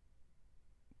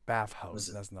 Bathhouse.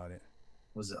 That's not it.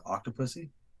 Was it Octopussy?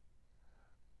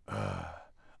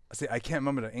 See, I can't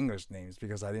remember the English names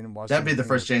because I didn't watch. That'd be the English.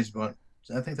 first James Bond.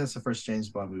 I think that's the first James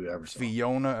Bond movie I ever saw.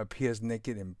 Fiona appears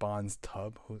naked in Bond's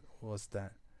tub. Who was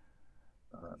that?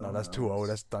 No, that's too old.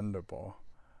 That's Thunderball.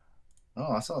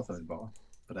 Oh, I saw Thunderball,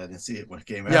 but I didn't see it when it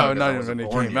came out. Yeah, not even when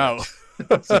it came out.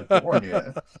 I wasn't born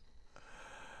yet.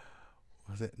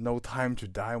 Was it No Time to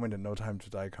Die? When did No Time to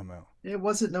Die come out? It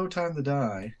wasn't No Time to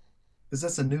Die, because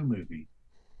that's a new movie.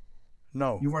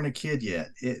 No. You weren't a kid yet.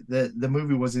 The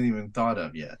movie wasn't even thought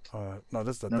of yet. No,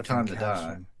 this is a No different Time to Die.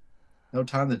 caption. No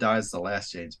Time to Die is the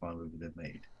last James Bond movie they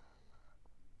made.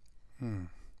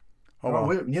 Oh,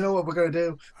 well. You know what we're gonna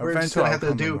do? We're just Eventually gonna have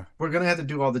I'll to do. remember. We're gonna have to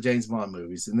do all the James Bond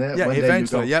movies, and then Yeah, one day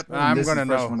eventually. You go, Yep, I'm this gonna is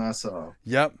the first know. one I saw.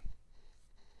 Yep.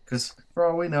 Because for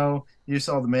all we know, you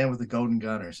saw the man with the golden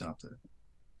gun or something.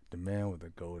 The Man with the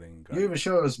Golden Gun. You even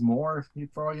showed us more.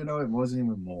 For all you know, it wasn't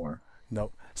even more.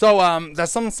 Nope. So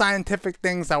there's some scientific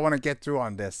things I want to get through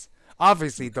on this.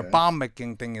 Obviously, the bomb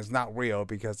making thing is not real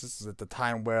because this is at the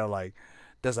time where like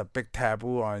there's a big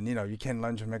taboo on you can't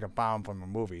learn to make a bomb from a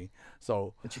movie.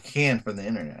 So, but you can from the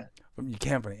internet. You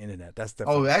can from the internet. That's the.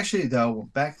 Oh, actually, though,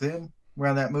 back then,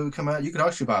 around that movie come out, you could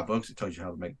actually buy books that told you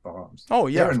how to make bombs. Oh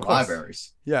yeah, they're in of course.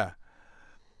 libraries. Yeah,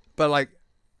 but like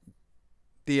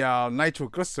the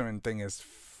nitroglycerin thing is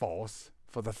false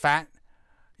for the fat.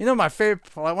 You know,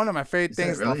 one of my favorite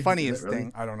things, really? the funniest really?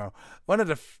 thing, I don't know. One of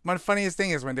the funniest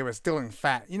thing is when they were stealing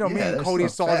fat. You know, me and there's Cody no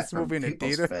saw fat this movie in from the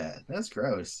people's theater. Fat. That's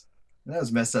gross. That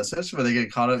was messed up, especially when they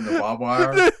get caught up in the barbed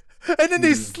wire. And then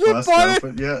they slip on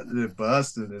it. Yeah, they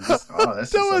bust and it just,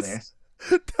 that's just so nasty.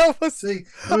 That was. See,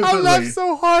 I laughed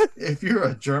so hard. If you're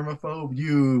a germaphobe,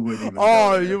 you wouldn't even.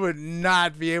 Oh, you would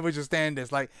not be able to stand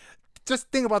this. Like,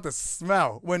 just think about the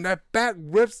smell when that back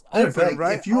rips Matter of open, fact,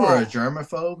 right? if you were a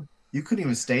germaphobe, you couldn't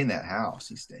even stay in that house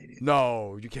he stayed in.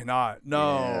 No, you cannot. No,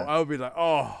 Yeah, I would be like,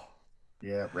 oh,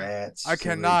 yeah, rats, I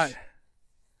cannot. sewage.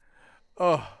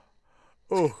 Oh,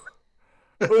 oh,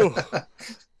 oh.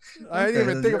 I didn't Okay,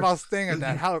 even think about staying at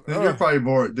that house. then you're probably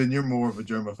more. Then you're more of a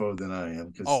germaphobe than I am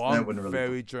because Oh, that I'm wouldn't really.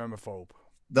 very germaphobe.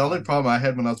 The only problem I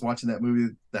had when I was watching that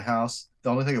movie, The House, the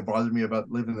only thing that bothered me about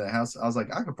living in that house, I was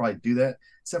like, I could probably do that,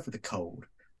 except for the cold.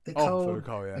 The Oh, for the code,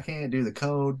 call, I yeah. can't do the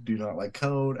code. Do not like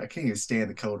code. I can't even stand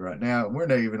the code right now. We're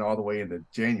not even all the way into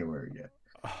January yet.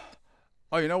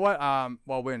 Oh, you know what?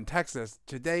 Well, we're in Texas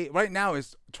today. Right now,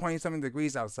 it's 27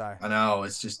 degrees outside. I know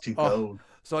it's just too Oh, cold.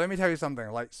 so let me tell you something.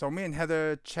 Like, so me and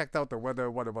Heather checked out the weather,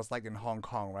 what it was like in Hong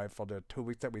Kong, right, for the 2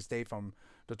 weeks that we stayed from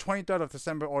the 23rd of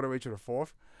December all the way to the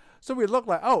 4th. So we look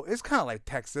like, oh, it's kind of like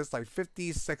Texas, like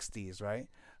 50s, 60s, right?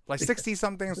 Like 60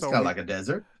 something. It's So kind of we, like a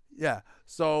desert. yeah.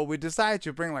 So we decided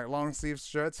to bring like long sleeve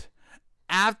shirts.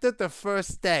 After the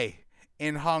first day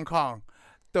in Hong Kong,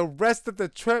 the rest of the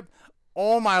trip,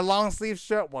 all my long sleeve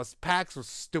shirt was packed with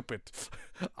stupid.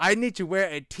 I need to wear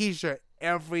a t-shirt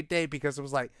every day because it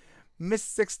was like mid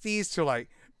 60s to like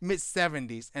mid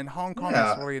 70s, and Hong Kong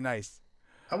Yeah, is really nice.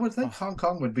 I would think Hong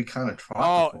Kong would be kind of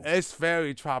Oh, tropical. it's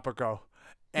very tropical,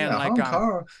 and Yeah, like Hong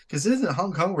Kong, because isn't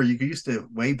Hong Kong where you used to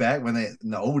way back when they in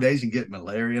the old days you get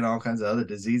malaria and all kinds of other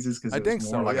diseases because I it was think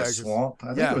more so. like Yeah, a 'cause- swamp. I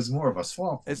think yeah, it was more of a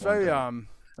swamp at it's one very time.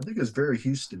 I think it was very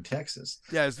Houston, Texas.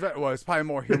 yeah, it's very well. It's probably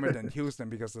more humid than Houston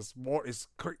because it's more. It's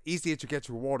easier to get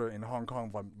to water in Hong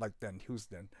Kong than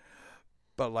Houston.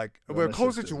 But like Well, we're that's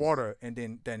closer just to water and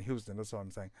than Houston. That's what I'm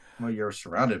saying. well, you're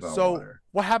surrounded by So water.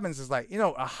 what happens is like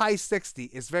a high 60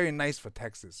 is very nice for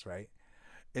Texas, right?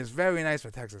 It's very nice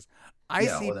for Texas. I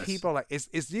Yeah, see well, that's people like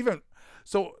it's even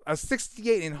so a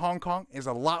 68 in Hong Kong is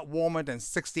a lot warmer than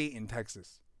 68 in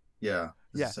Texas. yeah,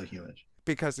 Yeah. it's so humid.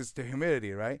 Because it's the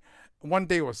humidity, right? One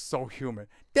day was so humid.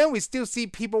 Then we still see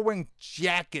people wearing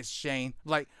jackets, Shane.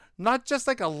 Like, not just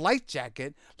like a light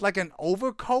jacket, like an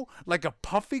overcoat, like a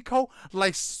puffy coat,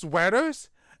 like sweaters.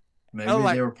 Maybe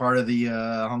like- they were part of the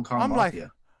Hong Kong I'm like,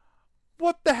 mafia.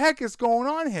 what the heck is going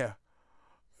on here?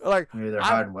 Like, Maybe they're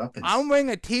hiding weapons. I'm wearing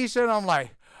a t-shirt. I'm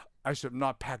like, I should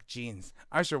not pack jeans.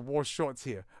 I should wear shorts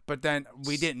here. But then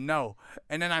we didn't know.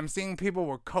 And then I'm seeing people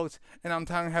with coats, and I'm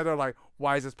telling Heather, like,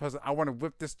 why is this person? I want to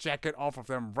whip this jacket off of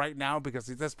them right now because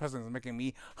this person is making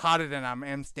me hotter than I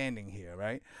am standing here,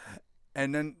 right?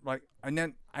 And then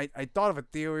I thought of a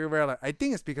theory where like I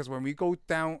think it's because when we go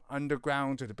down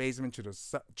underground to the basement to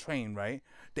the train, right,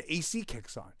 the AC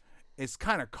kicks on. It's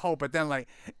kind of cold, but then like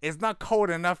it's not cold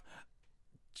enough.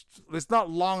 It's not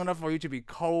long enough for you to be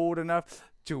cold enough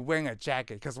to wear a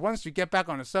jacket. Because once you get back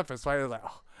on the surface, right, it's like,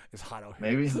 oh, it's hot out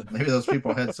here. Maybe those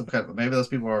people had some kind of. Maybe those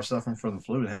people are suffering from the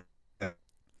flu.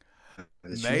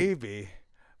 Maybe.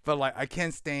 But like I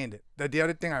can't stand it. The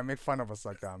other thing I make fun of was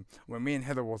like when me and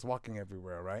Heather was walking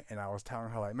everywhere, right? And I was telling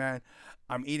her like, man,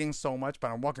 I'm eating so much, but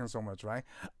I'm walking so much, right?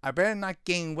 I better not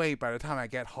gain weight by the time I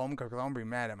get home because I'm gonna be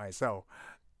mad at myself.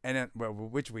 And then, well,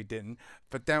 which we didn't.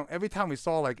 But then every time we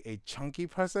saw like a chunky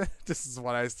person, this is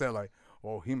what I said, like,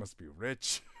 oh, he must be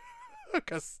rich,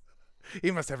 because he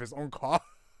must have his own car,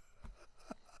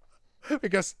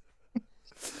 because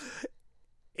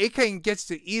it can get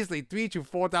to easily 3,000 to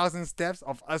 4,000 steps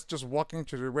of us just walking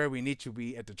to where we need to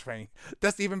be at the train.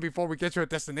 That's even before we get to a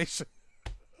destination.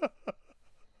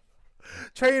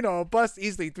 Train or bus,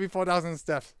 easily 3,000 to 4,000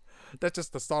 steps. That's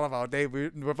just the start of our day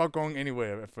without going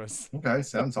anywhere at first. Okay,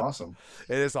 sounds awesome.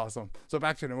 It is awesome. So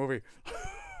back to the movie.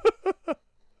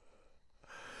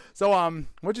 So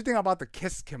what do you think about the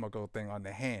kiss chemical thing on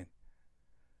the hand?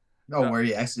 Oh, where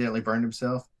he accidentally burned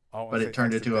himself, Oh, but it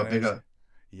turned into a big.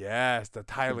 Yes, the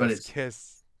Tyler's it's-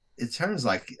 kiss It turns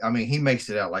like he makes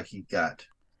it out like he got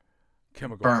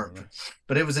chemical. burnt, thing, right?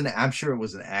 but it was I'm sure it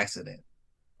was an accident.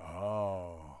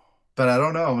 Oh. But I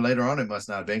don't know. Later on, it must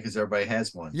not have been because everybody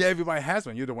has one. Yeah, everybody has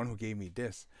one. You're the one who gave me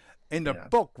this. In the Yeah.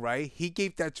 book, right? He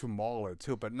gave that to Marla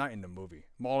too, but not in the movie.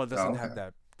 Marla doesn't have okay.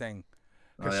 that thing.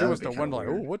 Oh, Because yeah, she was that'd the be one kinda like,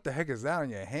 oh, weird. what the heck is that on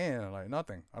your hand? I'm like,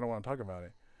 nothing. I don't want to talk about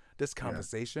it. This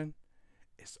conversation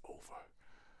is over.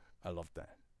 I love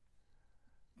that.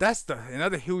 That's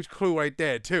another huge clue right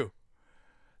there too.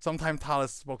 Sometimes Tyler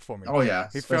spoke for me. Oh yeah,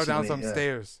 He fell down especially- some yeah.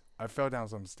 stairs. I fell down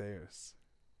some stairs.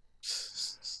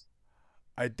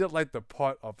 I did like the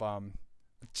part of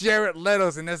Jared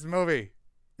Leto's in this movie.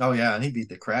 Oh yeah, and he beat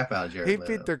the crap out of Jared. He Leto.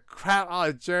 beat the crap out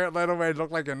of Jared Leto where he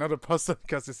looked like another person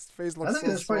because his face I looks think so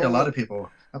there's probably a lot of people.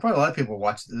 Probably a lot of people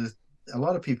watch this. A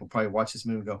lot of people probably watch this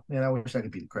movie and go, "Man, I wish I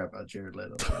could beat the crap out of Jared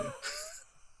Leto."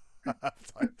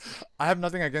 I have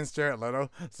nothing against Jared Leto,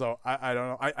 so I don't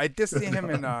know. I did see him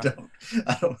in. I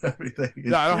don't have anything.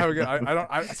 Yeah, I don't have a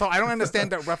good. So I don't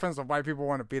understand that reference of why people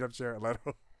want to beat up Jared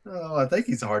Leto. Oh, I think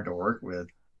he's hard to work with.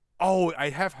 Oh, I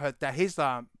have heard that he's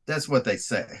That's what they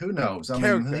say. Who knows? I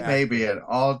mean, he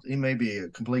may be a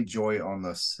complete joy on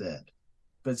the set,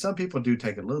 but some people do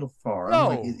take it a little far. No.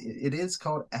 I'm like, it is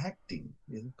called acting.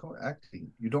 It's called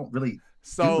acting. You don't really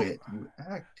do it. You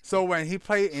act. So when he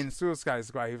played in Suicide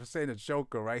Squad, he was saying the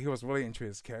Joker, right? He was really into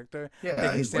his character.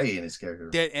 Yeah, he's way in his character.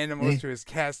 Dead animals to his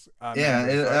cast. Yeah,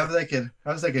 and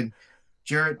I was thinking,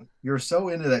 Jared, you're so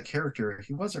into that character.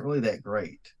 He wasn't really that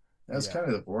great. That's kind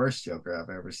of the worst Joker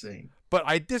I've ever seen. But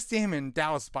I did see him in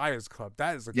Dallas Buyers Club.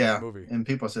 That is a great movie. And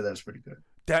people say that's pretty good.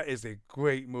 That is a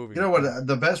great movie. You know what?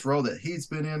 The best role that he's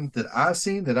been in that I've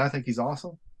seen that I think he's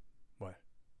awesome? What?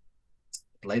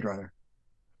 Blade Runner.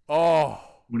 Oh.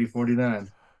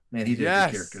 2049. Man, he did a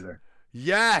good character there.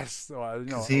 Yes. Oh, I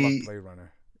love Blade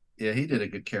Runner. Yeah, he did a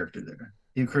good character there.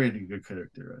 He created a good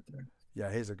character right there.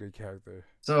 Yeah, he's a good character.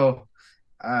 So,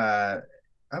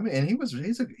 I mean, and he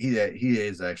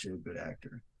is actually a good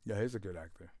actor. Yeah, he's a good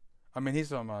actor. I mean, he's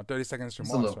from 30 Seconds to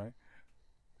Mars, right?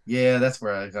 Yeah, that's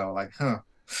where I go. Like, huh?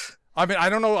 I mean, I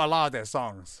don't know a lot of their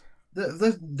songs.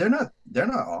 They're not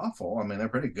awful. I mean, they're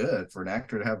pretty good for an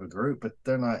actor to have a group, but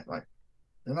they're not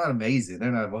amazing.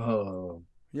 They're not whoa.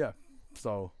 Yeah.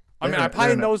 So I mean, I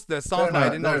probably know the songs, but I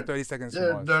didn't know 30 Seconds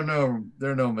to Mars.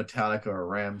 They're no Metallica or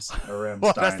Rammstein or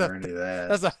any of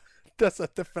that. That's a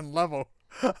different level.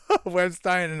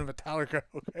 Rammstein and Metallica.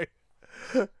 Okay.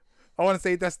 I want to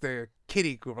say that's the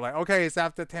kiddie group. Like, okay, it's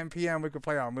after 10 p.m. We could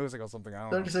play our music or something. I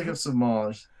don't know. 30 Seconds to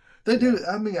Mars. They do.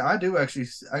 I mean, I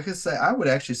would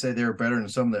actually say they're better than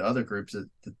some of the other groups that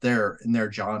they're in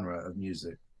their genre of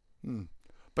music.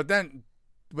 But then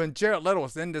when Jared Leto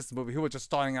was in this movie, he was just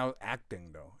starting out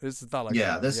acting, though. This is not like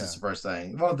this is the first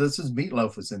thing. Well,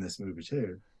 Meatloaf was in this movie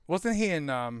too. Wasn't he in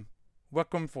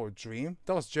Welcome for a Dream?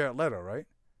 That was Jared Leto, right?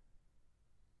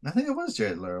 I think it was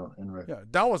Jared Leto in Record. Yeah,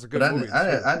 that was a good movie.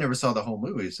 I never saw the whole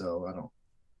movie, so I don't.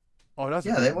 Oh, that's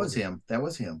that was him. That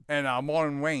was him. And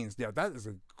Marlon Wayans. Yeah, that is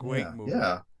a great movie.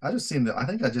 Yeah, I just seen I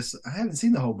haven't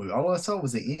seen the whole movie. All I saw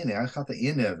was the ending. I caught the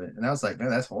end of it, and I was like, man,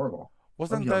 that's horrible.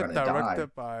 Wasn't that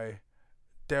directed by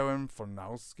Darren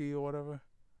Aronofsky or whatever?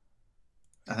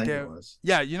 I think it was.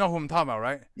 Yeah, you know who I'm talking about,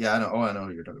 right? Yeah, I know. Oh, I know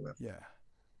who you're talking about. Yeah.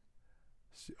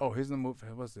 Oh, here's the movie.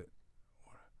 What's it?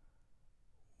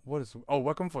 What is? Oh,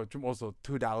 Welcome for a Dream. Also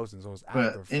 2000. So it was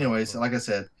after. But anyways, like I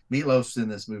said, Meatloaf's in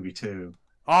this movie too.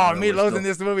 Oh, Meatloaf's in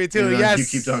this movie too. Yes.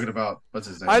 You keep talking about what's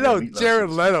his name? I know Jared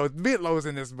Leto. Meatloaf's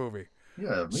in this movie.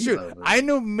 Yeah, shoot, I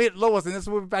knew Meatloaf was in this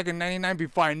movie back in '99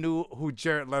 before I knew who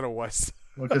Jared Leto was.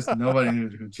 Well, because nobody knew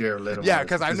who Jared Leto was. Yeah,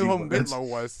 because I knew who Meatloaf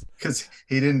was. Because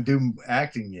he didn't do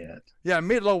acting yet. Yeah,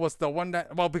 Meatloaf was the one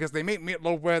that, well, because they made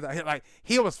Meatloaf wear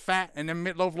he was fat and then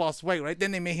Meatloaf lost weight, right?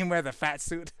 Then they made him wear the fat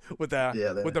suit with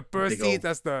the bird seat,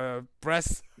 that's the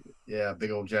breast. Yeah,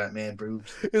 big old giant man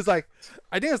boobs. It's like,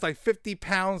 I think it's like 50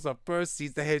 pounds of bird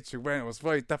seeds they had to wear. It was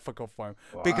very difficult for him.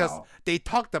 Wow. Because they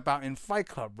talked about in Fight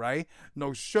Club, right?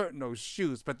 No shirt, no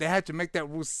shoes. But they had to make that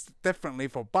rule differently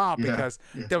for Bob because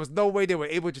there was no way they were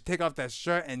able to take off that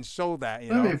shirt and show that.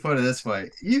 Let me put it this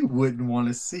way. You wouldn't want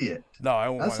to see it. No, I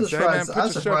wouldn't want to see it.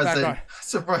 I'm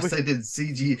surprised they did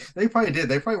CG. They probably did.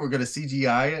 They probably were going to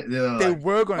CGI it. They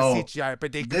were going to CGI it,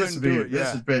 but they couldn't do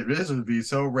it. This would be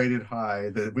so rated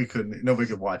high that nobody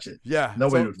could watch it. Yeah.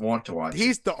 Nobody would want to watch it.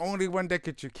 He's the only one that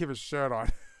could keep his shirt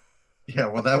on. Yeah,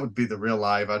 well, that would be the real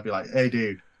life. I'd be like, hey,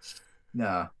 dude,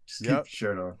 nah, just keep your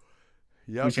shirt on.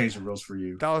 Yep. We changed the rules for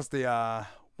you. That was the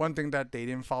one thing that they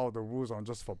didn't follow the rules on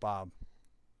just for Bob.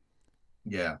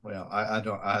 Yeah, well,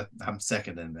 I'm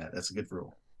second in that. That's a good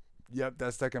rule. Yep,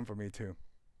 that's second for me too.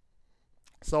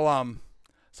 So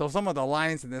some of the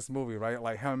lines in this movie, right?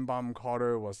 Like Helen Bonham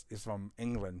Carter is from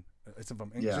England. It's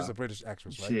from England. She's a British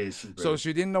actress, right? She's British. So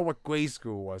she didn't know what grade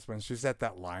school was when she said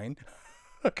that line,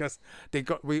 because they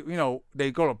go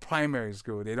to primary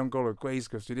school. They don't go to grade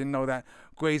school. She didn't know that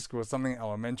grade school was something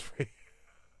elementary.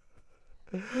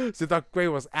 So that grade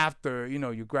was after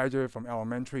you graduate from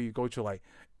elementary. You go to like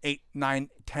 8, 9,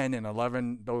 10, and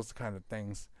 11. Those kind of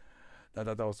things.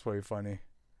 That was pretty funny.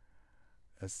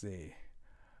 Let's see.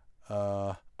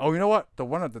 You know what?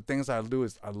 One of the things I do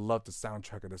is I love the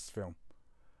soundtrack of this film.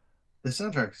 The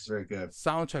soundtrack is very good.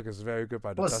 Soundtrack is very good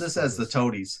by the Plus, this has the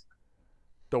Toadies.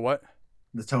 The what?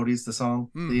 The Toadies, the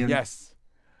song. Yes.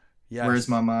 Where's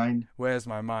My Mind? Where's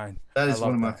My Mind? That is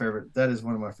one of my favorite. That is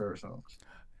one of my favorite songs.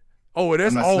 Oh, it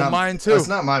is. Mine too. It's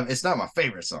not my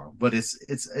favorite song, but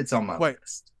it's on my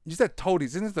list. You said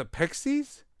Toadies? Isn't it the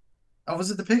Pixies? Oh,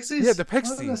 was it the Yeah, Pixies? the Why did I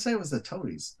Pixies. say it was the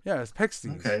Toadies? Yeah, it's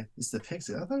Pixies. Okay, it's the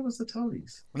Pixies. I thought it was the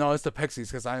Toadies. No, it's the Pixies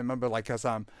because I remember like cause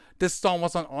this song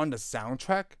wasn't on the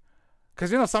soundtrack.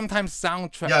 Cause sometimes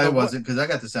soundtrack Yeah, it wasn't because I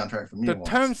got the soundtrack from the you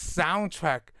term once.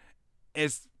 soundtrack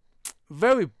is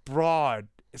very broad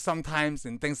sometimes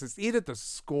in things. It's either the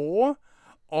score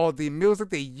or the music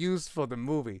they use for the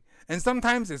movie. And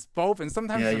sometimes it's both, and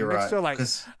sometimes Yeah, it's a you're right. mixture. Like,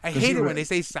 I hate it when they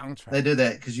say soundtrack. They do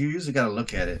that because you usually got to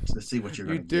look at it to see what you're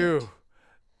You going to do. get.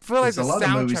 I feel like There's the a lot of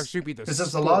soundtrack movies should be the because there's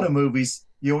a score. lot of movies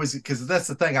you always because that's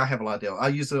the thing I have a lot of deal. I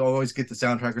usually always get the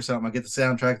soundtrack or something. I get the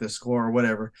soundtrack, the score or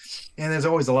whatever, and there's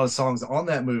always a lot of songs on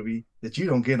that movie that you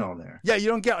don't get on there. Yeah, you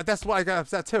don't get. That's why I got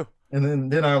upset too.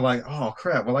 And then I'm like, oh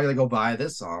crap! Well, I got to go buy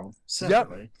this song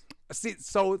separately. Yep. See,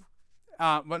 so,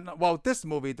 this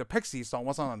movie, the Pixie song,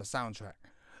 wasn't on the soundtrack.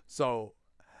 So,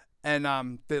 and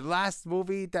the last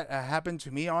movie that happened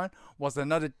to me on was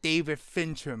another David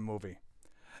Fincher movie.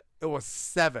 It was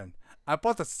Seven. I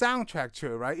bought the soundtrack to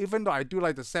it, right? Even though I do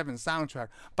like the Seven soundtrack,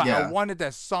 but I wanted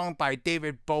that song by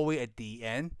David Bowie at the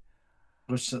end.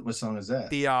 What song is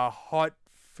that? The Hot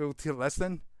Filthy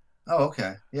Lesson. Oh,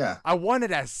 okay. Yeah. I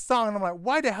wanted that song, and I'm like,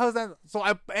 why the hell is that? So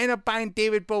I ended up buying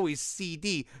David Bowie's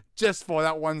CD just for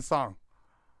that one song.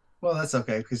 Well, that's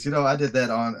okay, because I did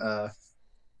that on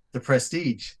The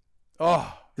Prestige.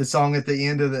 Oh. The song at the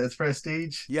end of the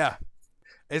Prestige. Yeah.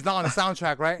 It's not on the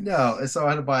soundtrack, right? No, and so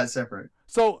I had to buy it separate.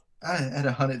 So I had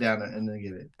to hunt it down and then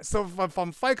get it. So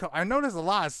from Fight Club, I noticed a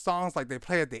lot of songs like they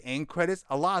play at the end credits.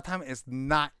 A lot of time it's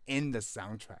not in the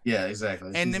soundtrack. Yeah,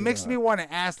 exactly. And it makes me want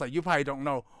to ask, like, you probably don't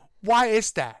know, why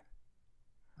is that?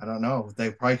 I don't know.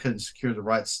 They probably couldn't secure the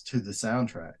rights to the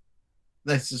soundtrack.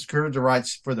 They secured the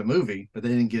rights for the movie, but they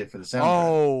didn't get it for the soundtrack.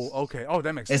 Oh, okay. Oh,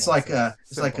 that makes sense.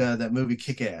 It's like that movie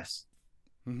Kick-Ass.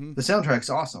 Mm-hmm. The soundtrack's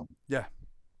awesome. Yeah.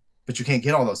 But you can't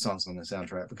get all those songs on the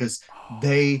soundtrack because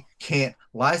they can't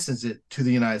license it to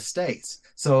the United States.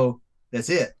 So that's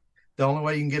it. The only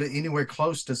way you can get it anywhere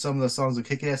close to some of the songs of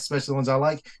Kick-Ass, especially the ones I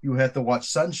like, you have to watch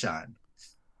Sunshine.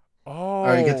 Oh.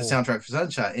 Or you get the soundtrack for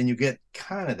Sunshine, and you get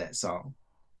kind of that song.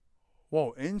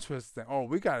 Whoa, interesting. Oh,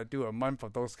 we got to do a month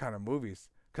of those kind of movies.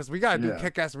 Because we got to do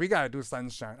Kick-Ass, we got to do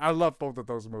Sunshine. I love both of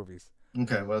those movies.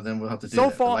 Okay, well, then we'll have to do so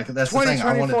that. Far, like, that's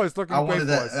 2024 is looking great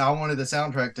for us. I wanted the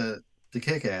soundtrack to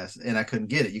Kick-Ass, and I couldn't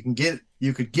get it. You could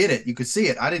get it, you could see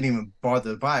it. I didn't even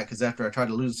bother to buy it because after I tried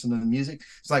to listen to the music,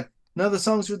 it's like none of the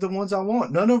songs are the ones I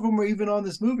want. None of them are even on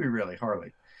this movie, really,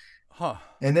 hardly. Huh.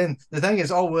 And then the thing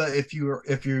is, if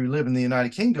you live in the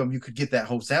United Kingdom, you could get that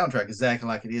whole soundtrack exactly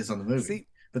like it is on the movie. See?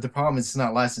 But the problem is it's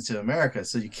not licensed to America,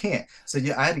 so you can't. So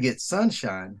I had to get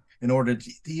Sunshine in order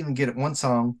to even get it one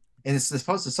song. And it's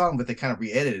supposed to song, but they kind of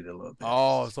re-edited it a little bit.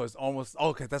 Oh, so it's almost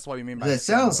okay. That's what you mean by it.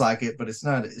 Sounds like it, but it's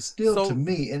not. It's still to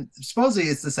me, and supposedly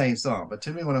it's the same song. But to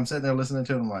me, when I'm sitting there listening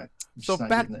to it, I'm like, so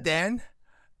back then,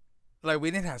 like we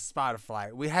didn't have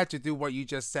Spotify. We had to do what you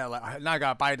just said. Like now I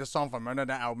gotta buy the song from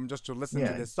another album just to listen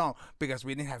to this song because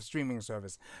we didn't have streaming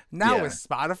service. Now with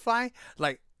Spotify,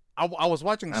 like I was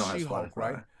watching She-Hulk,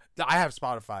 right? I have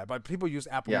Spotify, but people use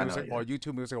Apple Music or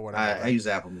YouTube Music or whatever. I use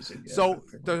Apple Music. Yeah, so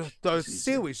the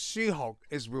series She-Hulk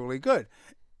is really good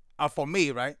for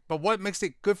me, right? But what makes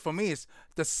it good for me is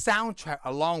the soundtrack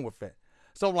along with it.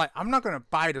 So like, I'm not gonna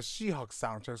buy the She-Hulk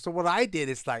soundtrack. So what I did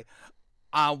is like,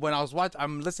 when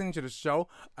I'm listening to the show,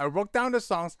 I wrote down the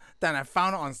songs, then I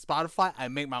found it on Spotify. I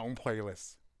make my own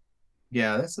playlist.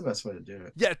 Yeah, that's the best way to do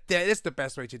it. Yeah, that is the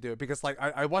best way to do it because, like,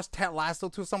 I watched Ted Lasso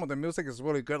too. Some of the music is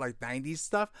really good, like 90s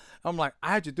stuff. I'm like, I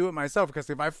had to do it myself because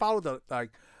if I follow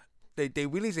they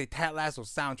release a Ted Lasso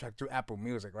soundtrack through Apple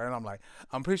Music, right? And I'm like,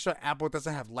 I'm pretty sure Apple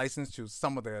doesn't have license to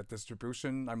some of the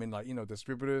distribution. I mean, like,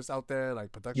 distributors out there,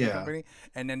 like production company,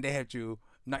 and then they have to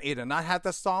either not have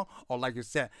the song or, like you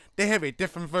said, they have a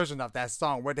different version of that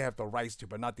song where they have the rights to,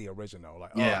 but not the original.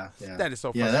 Like, that is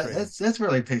so frustrating. That's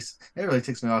really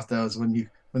ticks me off though, is when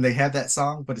they have that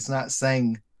song, but it's not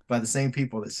sang by the same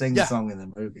people that sing the song in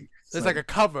the movie. It's like a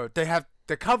cover. They have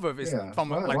the cover is from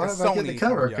like a Sony. I get the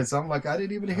cover? Because I'm like, I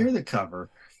didn't even hear the cover.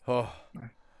 Oh,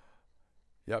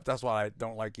 yep, that's what I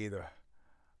don't like either.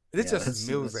 It's just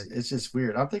music. It's just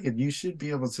weird. I'm thinking you should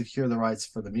be able to secure the rights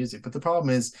for the music, but the problem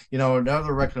is,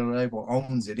 another record label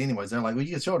owns it anyways. They're like, well,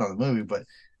 you can show it on the movie, but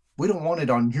we don't want it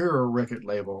on your record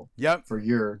label. Yep. For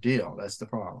your deal. That's the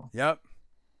problem. Yep.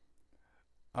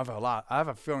 I have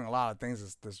a feeling a lot of things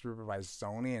is distributed by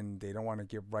Sony, and they don't want to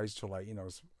give rights to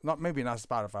maybe not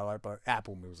Spotify, but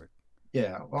Apple Music.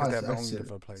 Yeah, well, they have their own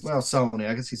different places. Well, Sony,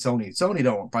 I can see Sony. Sony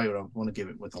probably don't want to give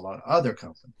it with a lot of other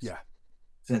companies. Yeah.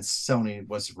 Since Sony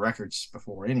was records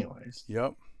before anyways.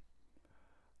 Yep.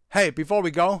 Hey, before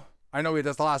we go, I know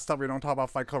there's a lot of stuff we don't talk about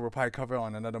Fight Club. We'll probably cover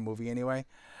on another movie anyway.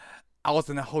 I was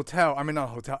in a hotel. I mean, not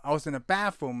a hotel. I was in a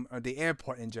bathroom at the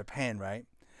airport in Japan, right?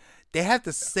 They had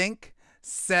the sink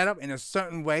set up in a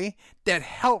certain way that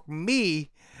helped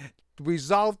me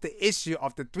resolve the issue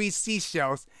of the 3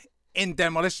 seashells in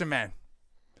Demolition Man.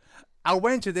 I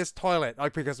went to this toilet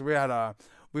because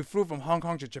we flew from Hong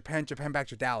Kong to Japan back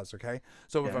to Dallas, okay?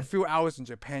 So with a few hours in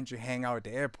Japan to hang out at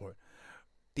the airport.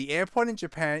 The airport in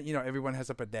Japan, everyone has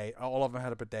a bidet. All of them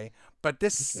had a bidet. But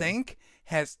this sink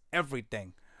has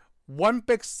everything. One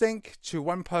big sink to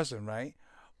one person, right?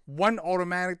 One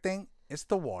automatic thing is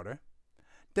the water.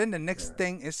 Then the next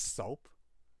thing is soap.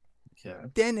 Yeah.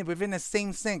 Then within the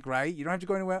same sink, right? You don't have to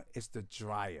go anywhere. It's the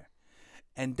dryer.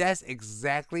 And that's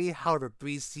exactly how the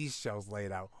 3 seashells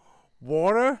laid out.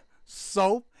 Water,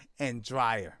 soap, and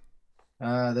dryer.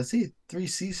 The 3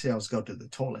 seashells go to the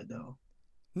toilet, though.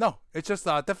 No, it's just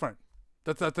different.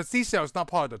 The seashell is not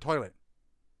part of the toilet.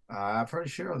 I'm pretty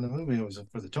sure in the movie it was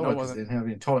for the toilet because they didn't have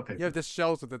any toilet paper. You have the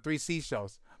shells with the 3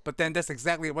 seashells. But then that's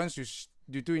exactly once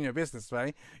you're doing your business,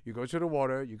 right? You go to the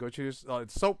water, you go to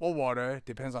soap or water,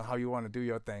 depends on how you want to do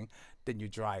your thing. Then you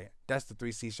dry it. That's the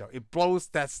 3 seashell. It blows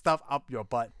that stuff up your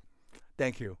butt.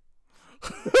 Thank you.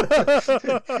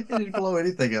 It didn't blow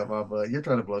anything up my butt. You're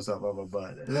trying to blow something up my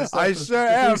butt. I sure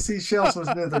am. The 3 seashells was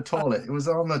near the toilet. It was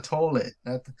on the toilet.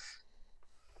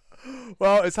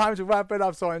 Well, it's time to wrap it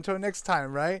up. So until next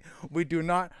time, right? We do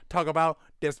not talk about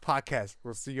this podcast.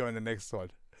 We'll see you in the next one.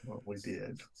 Well, we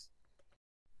did.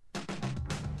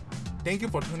 Thank you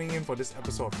for tuning in for this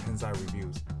episode of Tensai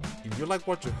Reviews. If you like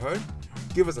what you heard,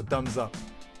 give us a thumbs up.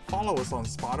 Follow us on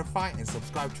Spotify and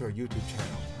subscribe to our YouTube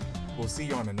channel. We'll see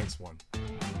you on the next one.